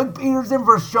say Doug Peterson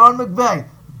versus Sean McVay,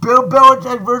 Bill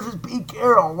Belichick versus Pete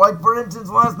Carroll, like for instance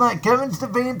last night, Kevin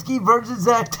Stefanski versus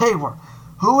Zach Taylor.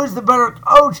 Who is the better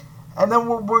coach? And then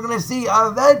we're going to see how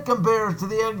that compares to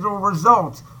the actual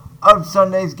results of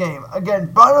Sunday's game.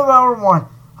 Again, bottom of hour 1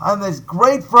 on this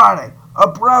great Friday. A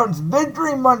Browns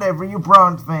Victory Monday for you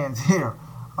Browns fans here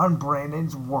on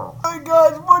Brandon's World. Hey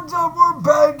guys, what's up? We're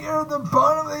back here at the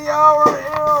bottom of the hour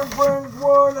here on Brandon's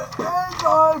World. As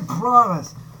I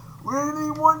promised, we're going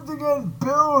to be once again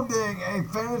building a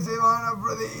fantasy lineup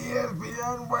for the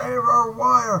ESPN waiver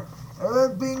wire. And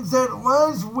that being said,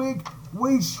 last week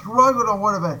we struggled a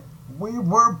little bit. We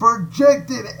were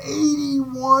projected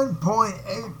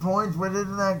 81.8 points, which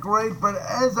isn't that great, but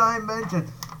as I mentioned,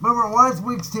 remember last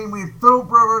week's team, we had Phil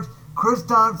Rivers, Chris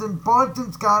Thompson,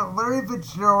 Boston Scott, Larry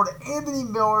Fitzgerald, Anthony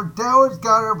Miller, Dallas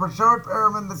Goedert, Rashard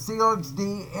Perriman, the Seahawks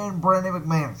D, and Brandon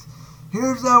McManus.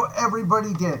 Here's how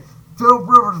everybody did. Phil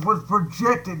Rivers was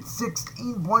projected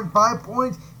 16.5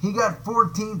 points. He got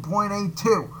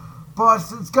 14.82.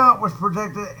 Boston Scott was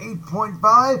projected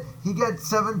 8.5. He got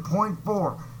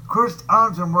 7.4. Chris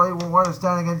Thompson really won a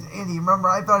stand against Indy. Remember,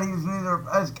 I thought he was neither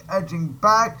best edging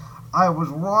back. I was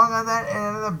wrong on that. It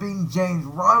ended up being James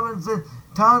Robinson.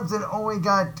 Thompson only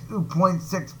got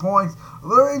 2.6 points.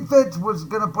 Larry Fitz was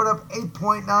going to put up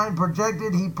 8.9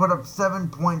 projected. He put up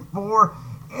 7.4.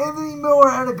 Anthony Miller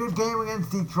had a good game against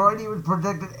Detroit. He was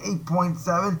projected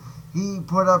 8.7. He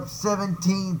put up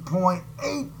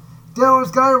 17.8.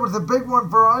 Dallas Goedert was a big one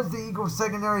for us, the Eagles'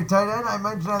 secondary tight end. I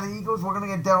mentioned how the Eagles were going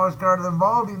to get Dallas Goedert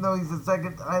involved, even though he's the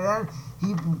second tight end.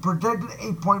 He projected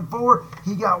 8.4.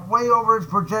 He got way over his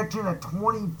projection at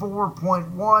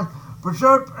 24.1.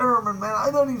 Rashard Perriman, man,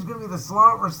 I thought he was going to be the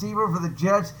slot receiver for the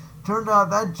Jets. Turned out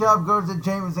that job goes to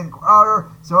Jamison Crowder,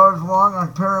 so I was wrong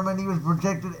on Perriman. He was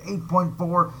projected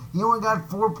 8.4. He only got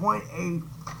 4.8.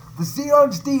 The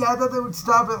Seahawks D, I thought they would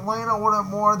stop Atlanta a little bit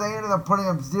more. They ended up putting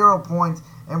up 0 points.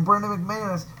 And Brandon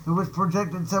McManus, who was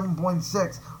projected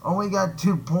 7.6, only got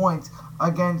 2 points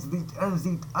against the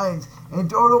Tennessee Titans. In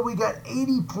total, we got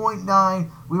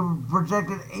 80.9. We were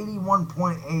projected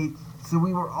 81.8. So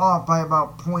we were off by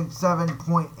about 0.7,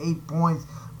 0.8 points.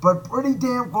 But pretty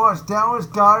damn close. Dallas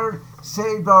Goedert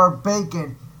saved our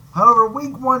bacon. However,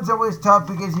 week one's always tough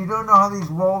because you don't know how these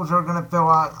roles are going to fill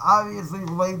out. Obviously,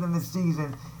 late in the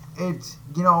season, it's,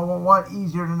 a lot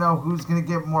easier to know who's going to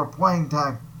get more playing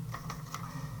time.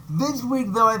 This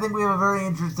week, though, I think we have a very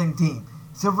interesting team.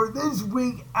 So for this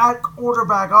week, at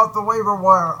quarterback off the waiver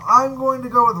wire, I'm going to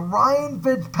go with Ryan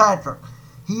Fitzpatrick.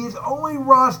 He is only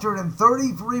rostered in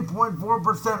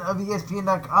 33.4% of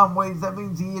ESPN.com waves. That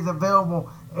means he is available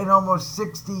in almost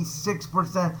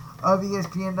 66% of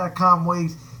ESPN.com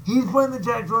waves. He's playing the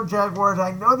Jacksonville Jaguars.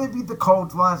 I know they beat the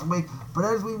Colts last week, but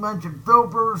as we mentioned, Phil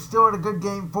Rivers still had a good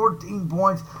game, 14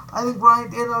 points. I think Ryan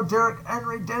Tannehill, Derrick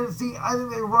Henry, Tennessee, I think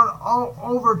they run all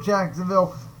over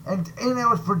Jacksonville. And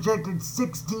Tannehill was projected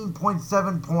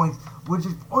 16.7 points, which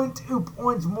is 0.2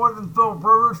 points more than Phil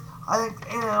Rivers. I think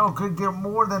Tannehill could get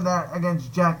more than that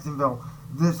against Jacksonville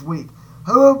this week.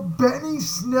 How about Benny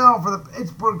Snell for the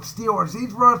Pittsburgh Steelers?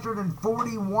 He's rostered in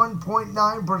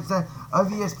 41.9% of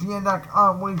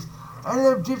ESPN.com weeks. I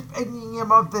ended up just picking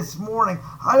him up this morning.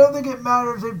 I don't think it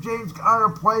matters if James Conner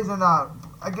plays or not.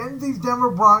 Against these Denver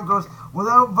Broncos,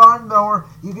 without Von Miller,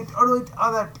 you can totally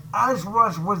tell that pass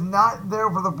rush was not there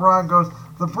for the Broncos.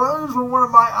 The Broncos were one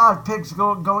of my odd picks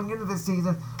going into the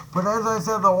season. But as I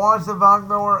said, the loss of Von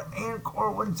Miller and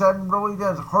Cortland Sutton really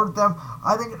does hurt them.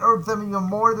 I think it hurts them even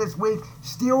more this week.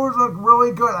 Steelers look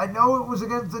really good. I know it was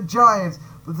against the Giants,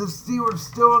 but the Steelers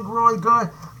still look really good.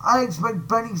 I expect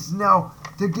Benny Snell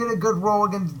to get a good role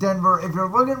against Denver. If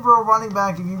you're looking for a running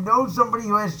back, if you know somebody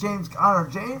who has James Conner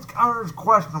is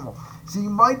questionable. So you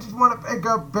might just want to pick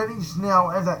up Benny Snell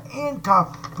as a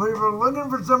handcuff. But if you're looking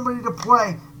for somebody to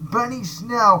play, Benny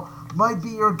Snell might be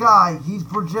your guy. He's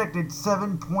projected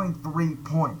 7.3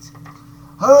 points.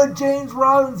 How about James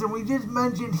Robinson? We just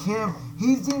mentioned him.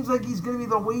 He seems like he's going to be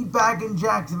the lead back in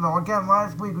Jacksonville. Again,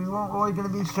 last week we weren't really going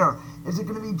to be sure. Is it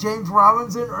going to be James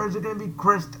Robinson or is it going to be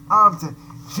Chris Thompson?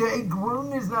 Jay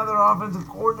Gruden is now their offensive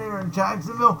coordinator in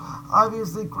Jacksonville.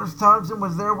 Obviously, Chris Thompson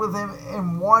was there with him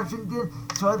in Washington,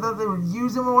 so I thought they would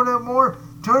use him a little bit more.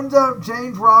 Turns out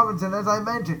James Robinson, as I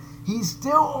mentioned, he's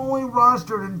still only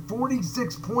rostered in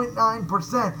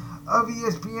 46.9% of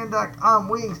ESPN.com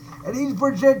weeks, and he's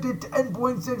projected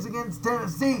 10.6 against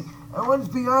Tennessee. And let's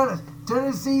be honest,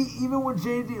 Tennessee, even with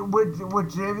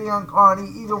Javion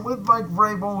Clowney, even with Mike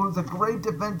Vrabel, who's a great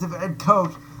defensive head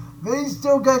coach, they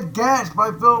still got gashed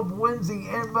by Philip Lindsay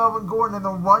and Melvin Gordon in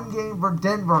the run game for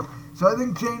Denver. So I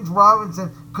think James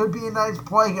Robinson could be a nice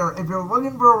play here. If you're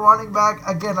looking for a running back,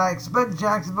 again, I expect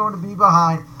Jacksonville to be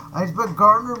behind. I expect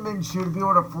Gardner Minshew to be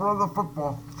able to throw the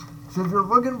football. So if you're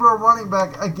looking for a running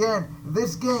back, again,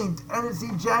 this game,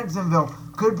 Tennessee-Jacksonville,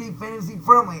 could be fantasy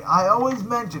friendly. I always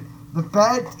mention the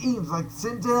bad teams like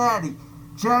Cincinnati,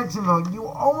 Jacksonville, you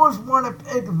almost want to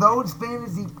pick those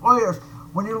fantasy players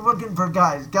when you're looking for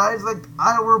guys. Guys like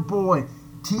Tyler Boyd,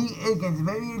 T. Higgins,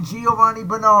 maybe a Giovanni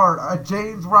Bernard, a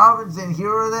James Robinson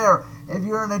here or there. If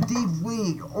you're in a deep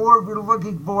league, or if you're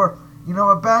looking for,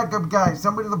 a backup guy,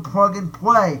 somebody to plug and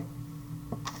play.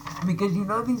 Because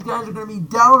these guys are going to be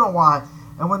down a lot.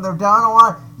 And when they're down a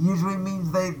lot, usually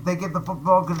means they get the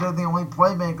football because they're the only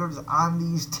playmakers on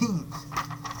these teams.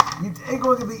 You take a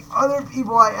look at the other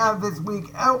people I have this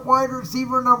week. At wide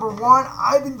receiver number 1,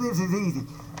 I think this is easy.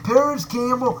 Paris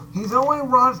Campbell, he's only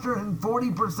rostered in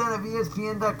 40% of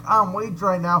ESPN.com weights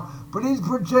right now, but he's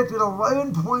projected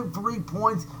 11.3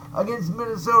 points against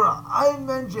Minnesota. I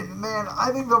mentioned,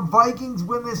 I think the Vikings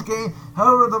win this game.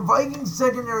 However, the Vikings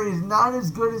secondary is not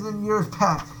as good as in years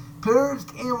past. Paris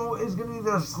Campbell is going to be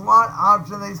their slot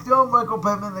option. They still have Michael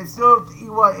Pittman. They still have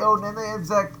E.Y. Oden, and they have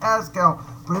Zach Pascal.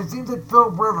 But it seems like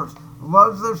Philip Rivers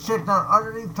loves those check down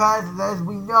underneath passes. As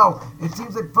we know, it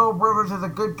seems like Philip Rivers has a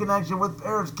good connection with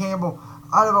Paris Campbell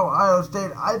out of Ohio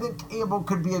State. I think Campbell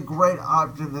could be a great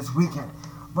option this weekend.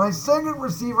 My second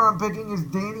receiver I'm picking is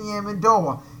Danny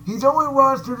Amendola. He's only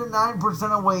rostered at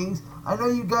 9% of leagues. I know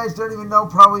you guys don't even know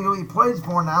probably who he plays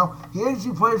for now. He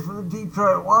actually plays for the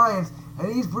Detroit Lions,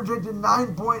 and he's projected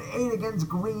 9.8 against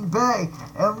Green Bay.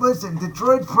 And listen,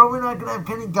 Detroit's probably not going to have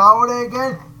Kenny Golladay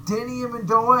again. Danny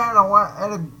Amendola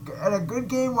had a good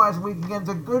game last week against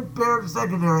a good Bears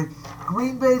secondary.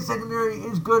 Green Bay's secondary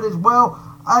is good as well.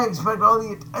 I expect all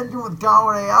the attention with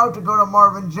Golladay out to go to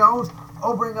Marvin Jones,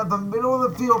 opening up the middle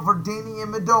of the field for Danny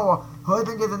Amendola, who I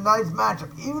think is a nice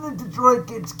matchup. Even if Detroit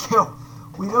gets killed,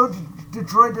 we know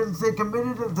Detroit doesn't stay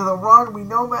committed to the run. We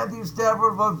know Matthew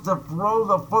Stafford loves to throw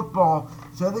the football,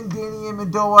 so I think Danny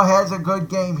Amendola has a good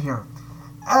game here.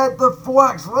 At the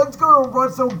flex, let's go to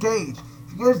Russell Gage.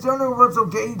 If you guys don't know who Russell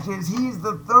Gage is, he's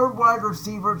the third wide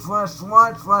receiver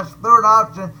 /slot/third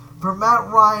option for Matt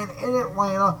Ryan in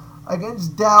Atlanta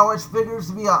against Dallas. Figures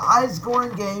to be a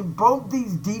high-scoring game. Both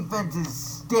these defenses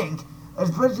stink,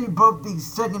 especially both these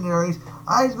secondaries.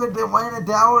 I expect Atlanta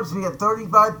Dallas to be a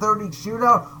 35-30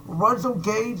 shootout. Russell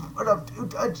Gage put up 2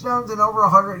 touchdowns and over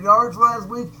 100 yards last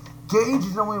week. Gage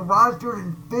is only rostered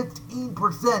in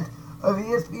 15% of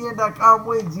ESPN.com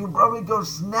leagues. You can probably go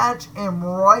snatch him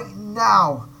right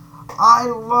now. I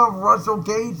love Russell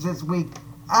Gage this week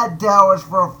at Dallas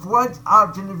for a flex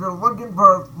option if you're looking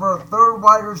for a third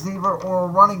wide receiver or a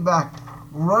running back.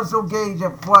 Russell Gage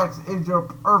at flex is your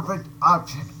perfect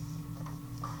option.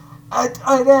 At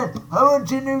tight end, how about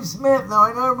Jonnu Smith? Now,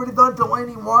 I know everybody thought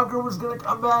Delanie Walker was going to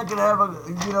come back and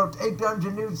have take down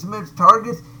Jonnu Smith's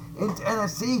targets in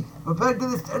Tennessee, but back to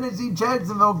this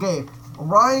Tennessee-Jacksonville game.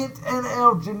 Ryan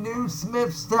NL Jonnu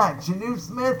Smith stack. Jonnu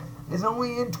Smith is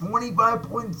only in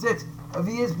 25.6 of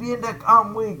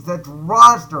ESPN.com leagues. That's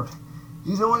rostered.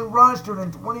 He's only rostered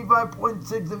in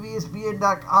 25.6 of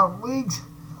ESPN.com leagues.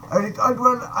 I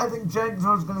think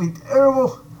Jacksonville's going to be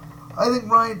terrible. I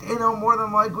think Ryan Tannehill more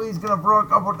than likely is going to throw a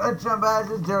couple touchdown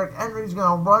passes. Derrick Henry's going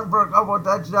to run for a couple of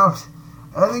touchdowns.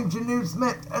 And I think Jonnu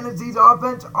Smith, Tennessee's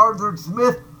offense, Arthur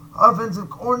Smith, offensive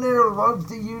coordinator, loves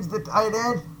to use the tight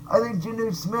end. I think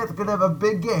Jonnu Smith could have a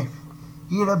big game.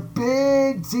 He had a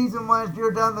big season last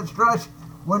year down the stretch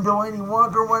when Delanie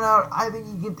Walker went out. I think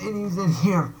he continues it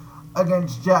here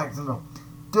against Jacksonville.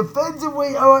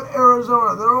 Defensively, out at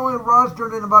Arizona, they're only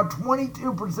rostered in about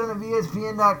 22% of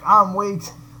ESPN.com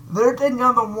leagues. They're taking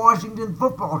on the Washington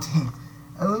football team.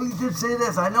 And let me just say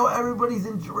this. I know everybody's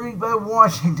intrigued by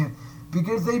Washington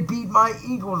because they beat my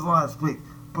Eagles last week.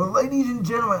 But ladies and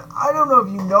gentlemen, I don't know if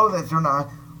you know this or not,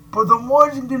 but the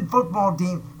Washington football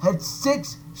team had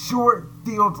 6 short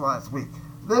fields last week.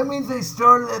 That means they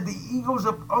started at the Eagles'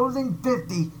 opposing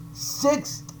 50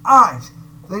 6 times.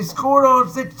 They scored all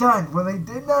 6 times. When they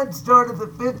did not start at the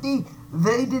 50,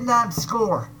 they did not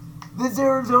score. This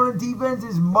Arizona defense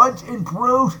is much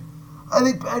improved. I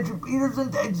think Patrick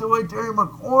Peterson takes away Terry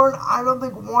McLaurin. I don't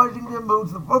think Washington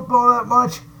moves the football that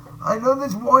much. I know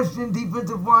this Washington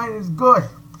defensive line is good,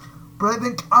 but I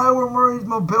think Kyler Murray's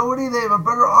mobility, they have a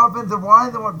better offensive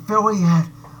line than what Philly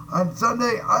had on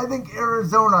Sunday. I think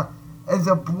Arizona is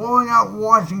a blowing out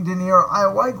Washington here. I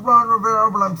like Ron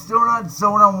Rivera, but I'm still not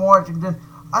sold on Washington.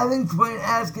 I think Dwayne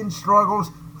Haskins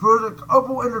struggles, throws a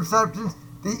couple interceptions.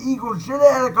 The Eagles should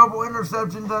have had a couple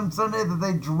interceptions on Sunday that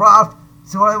they dropped.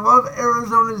 So I love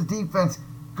Arizona's defense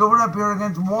going up here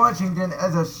against Washington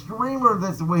as a streamer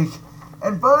this week.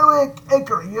 And finally, a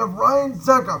kicker, you have Ryan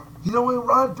Succop. He's only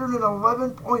rostered at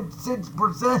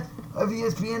 11.6% of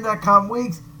ESPN.com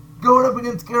leagues. Going up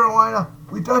against Carolina,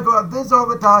 we talk about this all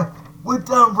the time. With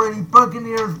Tom Brady,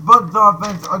 Buccaneers, Bucs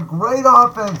offense, a great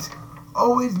offense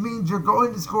always means you're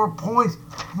going to score points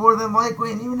more than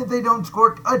likely. And even if they don't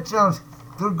score touchdowns,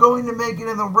 they're going to make it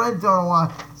in the red zone a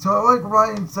lot. So I like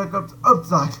Ryan Succop's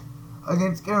upside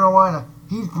against Carolina.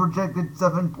 He's projected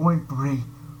 7.3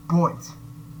 points.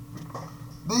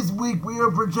 This week we are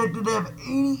projected to have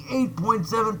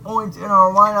 88.7 points in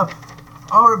our lineup.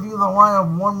 I'll review the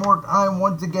lineup one more time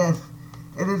once again.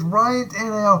 It is Ryan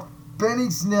Tannehill, Benny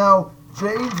Snell,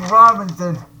 James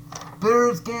Robinson,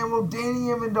 Paris Campbell, Danny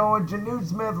Amendola, Jonnu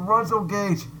Smith, Russell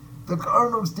Gage, the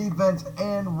Cardinals defense,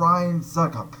 and Ryan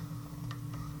Succop.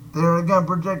 They're again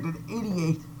projected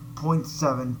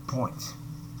 88.7 points.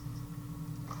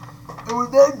 And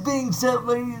with that being said,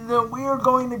 ladies and gentlemen, we are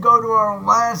going to go to our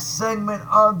last segment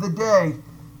of the day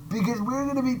because we're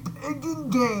going to be picking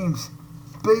games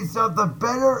based off the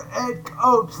better head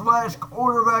coach /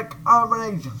 quarterback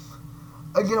combination.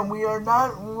 Again, we are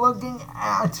not looking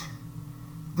at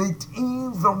the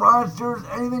teams, the rosters,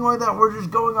 anything like that. We're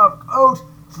just going off coach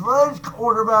 /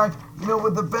 quarterback.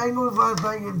 With the Bengals last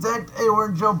night, Zach Taylor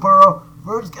and Joe Burrow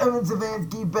versus Kevin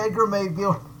Stefanski, Baker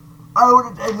Mayfield. I would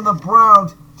have taken the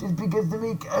Browns just because to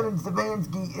me, Kevin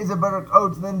Stefanski is a better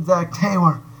coach than Zach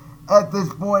Taylor at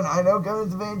this point. I know Kevin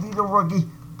Stefanski's a rookie,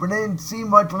 but I didn't see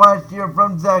much last year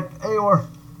from Zach Taylor.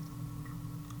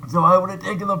 So I would have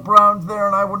taken the Browns there,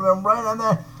 and I would have been right on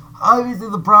that. Obviously,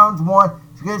 the Browns won.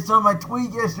 If you guys saw my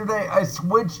tweet yesterday, I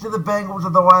switched to the Bengals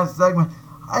at the last segment.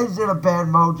 I just had a bad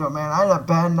mojo, man. I had a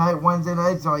bad night Wednesday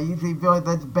night, so I usually feel like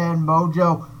that's bad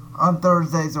mojo on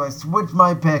Thursday, so I switched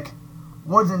my pick.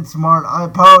 Wasn't smart. I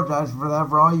apologize for that,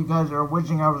 for all you guys that are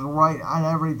wishing I was right on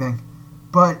everything.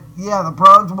 But, yeah, the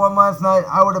Browns won last night.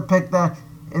 I would have picked that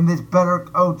in this better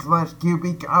coach /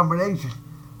 QB combination.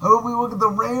 However, we look at the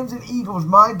Rams and Eagles.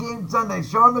 My game Sunday.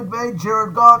 Sean McVay,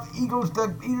 Jared Goff, Eagles,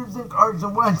 Doug Peterson,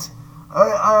 Carson Wentz.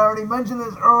 I already mentioned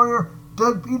this earlier.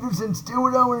 Doug Peterson's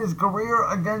 2-0 in his career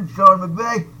against Sean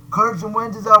McVay. Carson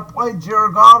Wentz has outplayed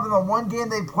Jared Goff in the one game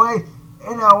they played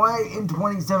in LA in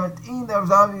 2017. That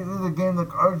was obviously the game that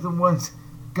Carson Wentz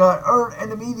got hurt.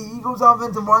 And to me, the Eagles'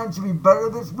 offensive line should be better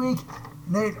this week.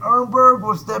 Nate Ehrenberg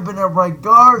will step in at right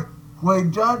guard.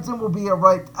 Wayne Johnson will be a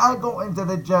right tackle instead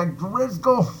of Jack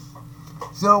Driscoll.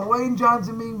 So Wayne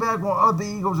Johnson being back will help the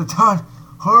Eagles a ton.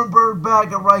 Ehrenberg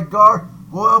back at right guard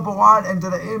will help a lot, and to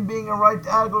him being a right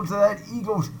tackle, so that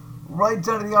Eagles' right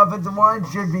side of the offensive line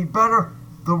should be better.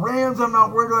 The Rams, I'm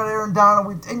not worried about Aaron Donald.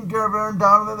 We've taken care of Aaron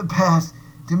Donald in the past.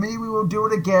 To me, we will do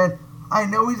it again. I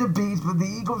know he's a beast, but the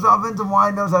Eagles' offensive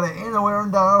line knows how to handle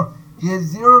Aaron Donald. He has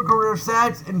 0 career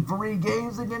sacks in 3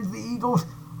 games against the Eagles.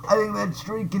 I think that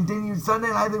streak continues Sunday,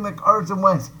 and I think that Carson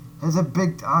Wentz has a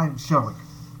big-time showing.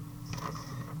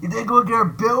 You take a look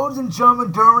at Bills and Sean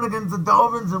McDermott against the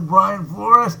Dolphins and Brian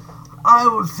Flores. I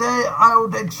will say I will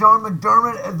take Sean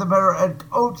McDermott as the better head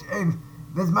coach in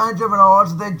this matchup, and I'll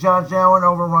also take Josh Allen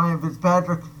over Ryan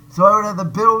Fitzpatrick. So I would have the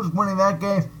Bills winning that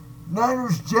game.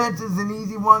 Niners-Jets is an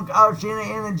easy one. Kyle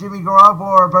Shanahan and Jimmy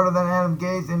Garoppolo are better than Adam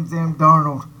Gase and Sam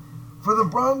Darnold. For the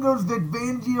Broncos, Vic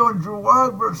Fangio and Drew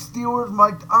Lock versus Steelers,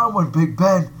 Mike Tomlin, Big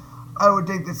Ben. I would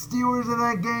take the Steelers in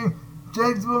that game.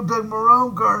 Jacksonville, Doug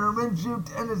Marrone, Gardner Minshew,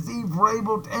 Tennessee,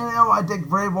 Vrabel, Tannehill. I take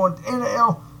Vrabel and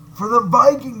Tannehill. For the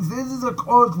Vikings, this is a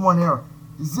close one here.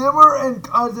 Zimmer and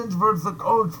Cousins versus the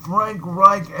coach Frank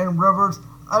Reich and Rivers.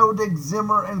 I would take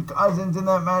Zimmer and Cousins in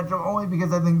that matchup only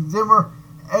because I think Zimmer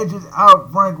edges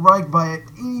out Frank Reich by a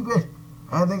teeny bit.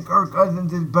 I think Kirk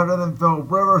Cousins is better than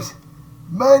Philip Rivers.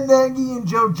 Matt Nagy and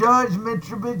Joe Judge, Mitch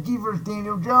Trubisky versus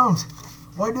Daniel Jones.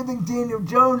 Why do you think Daniel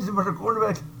Jones is a better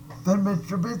quarterback than Mitch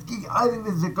Trubisky? I think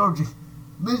this is a coaching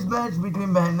mismatch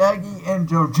between Matt Nagy and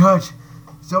Joe Judge.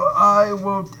 So I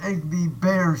will take the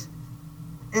Bears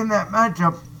in that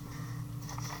matchup.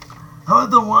 How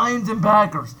about the Lions and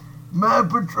Packers? Matt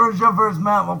Patricia versus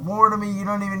Matt LaFleur. To me, you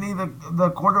don't even need the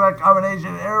quarterback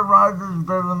combination. Aaron Rodgers is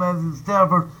better than Matthew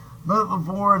Stafford. Matt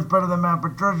LaFleur is better than Matt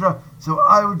Patricia. So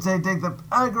I would say take the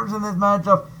Packers in this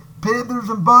matchup. Panthers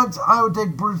and Bucks, I would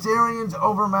take Bruce Arians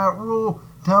over Matt Rule.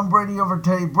 Tom Brady over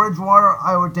Teddy Bridgewater,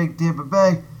 I would take Tampa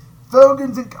Bay.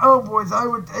 Falcons and Cowboys, I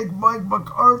would take Mike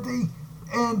McCarthy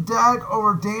and Dak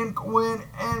over Dan Quinn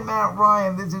and Matt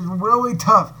Ryan. This is really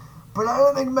tough. But I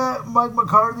don't think Mike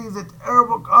McCarthy is a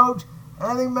terrible coach.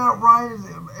 And I think Matt Ryan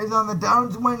is on the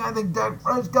downswing. I think Dak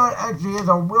Prescott actually has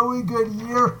a really good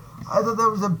year. I thought that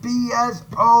was a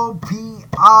BSOPI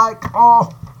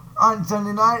call on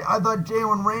Sunday night. I thought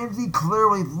Jalen Ramsey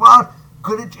clearly flopped.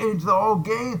 Could have changed the whole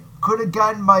game. Could have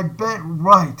gotten my bet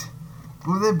right.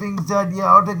 With that being said, yeah,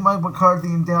 I'll take Mike McCarthy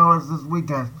in Dallas this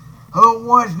weekend.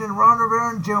 Washington, Ron Rivera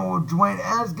and Dwayne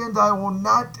Haskins. I will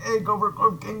not take over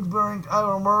Cliff Kingsbury and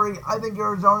Kyler Murray. I think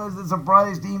Arizona is the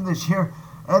surprise team this year.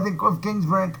 I think Cliff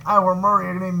Kingsbury and Kyler Murray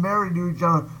are going to be married to each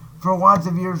other for lots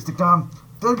of years to come.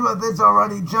 Talked about this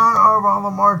already. John Harbaugh,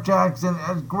 Lamar Jackson.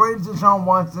 As great as Deshaun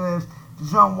Watson is,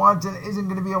 Deshaun Watson isn't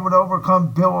going to be able to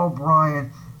overcome Bill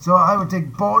O'Brien. So I would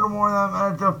take Baltimore in that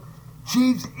matchup.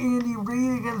 Chiefs, Andy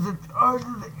Reid against the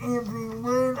Chargers, Anthony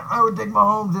Lynn. I would take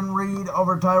Mahomes and Reid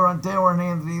over Tyron Taylor and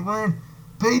Anthony Lynn.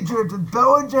 Patriots with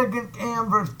Belichick and Cam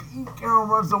versus Pete Carroll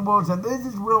and Russell Wilson. This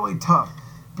is really tough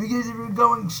because if you're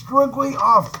going strictly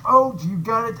off coach, you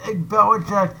got to take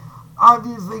Belichick.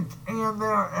 Obviously, Cam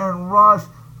there and Russ,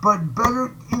 but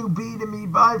better QB to me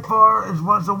by far is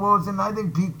Russell Wilson. I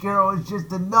think Pete Carroll is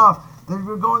just enough that if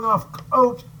you're going off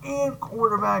coach and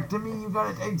quarterback, to me, you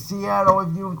got to take Seattle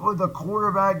if you include the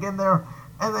quarterback in there.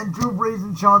 And then Drew Brees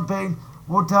and Sean Payton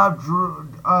will top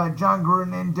John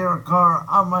Gruden and Derek Carr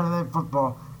on Monday Night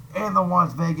Football and the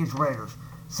Las Vegas Raiders.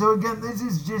 So again, this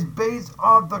is just based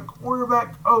off the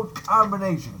quarterback-coach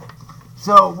combination.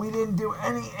 So we didn't do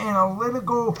any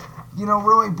analytical,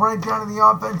 really breakdown of the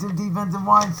offensive, defensive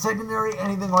line, secondary,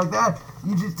 anything like that.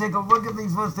 You just take a look at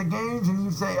these list of games and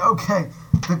you say, okay,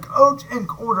 the coach and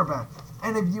quarterback.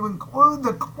 And if you include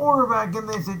the quarterback in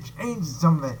this, it changes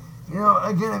something.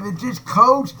 Again, if it's just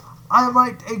coach, I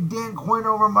might take Dan Quinn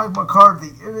over Mike McCarthy.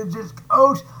 If it's just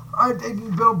coach, I'm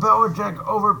taking Bill Belichick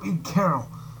over Pete Carroll.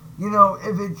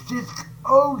 If it's just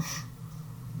coach,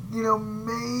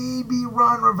 maybe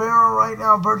Ron Rivera right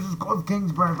now versus Cliff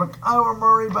Kingsbury. But Kyler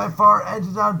Murray by far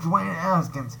edges out Dwayne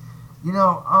Haskins.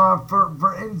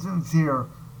 For instance here,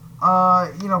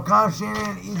 Kyle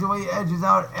Shanahan easily edges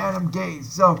out Adam Gase.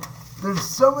 So there's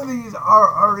some of these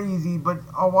are easy, but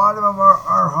a lot of them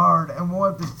are hard, and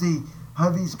we'll have to see how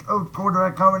these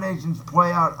quarterback combinations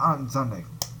play out on Sunday.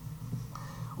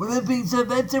 With that being said,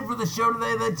 that's it for the show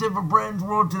today. That's it for Brandon's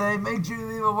World today. Make sure you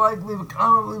leave a like, leave a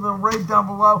comment, leave a rate down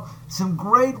below. Some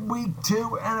great Week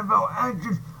 2 NFL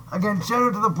action. Again, shout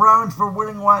out to the Browns for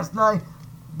winning last night.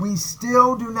 We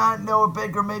still do not know if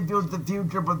Baker Mayfield's the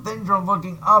future, but things are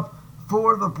looking up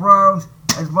for the Browns.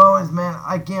 As well as, man,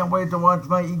 I can't wait to watch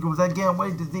my Eagles. I can't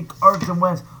wait to see Carson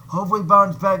Wentz hopefully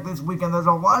bounce back this weekend. There's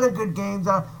a lot of good games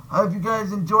on. I hope you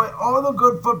guys enjoy all the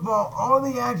good football, all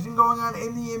the action going on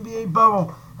in the NBA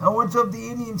bubble. And let's hope the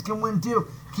Indians can win too.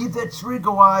 Keep that streak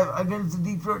alive against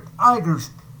the Detroit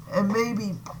Tigers. And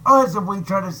maybe, possibly,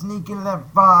 try to sneak into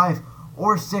that 5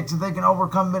 or 6 if they can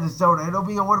overcome Minnesota. It'll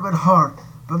be a little bit hard,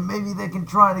 but maybe they can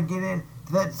try to get in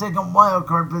to that second wild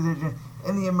card position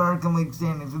in the American League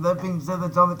standings. With that being said,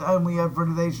 that's all the time we have for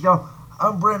today's show.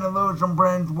 I'm Brandon Lewis from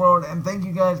Brandon's World, and thank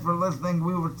you guys for listening.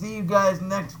 We will see you guys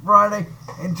next Friday.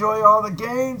 Enjoy all the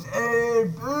games,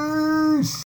 and peace!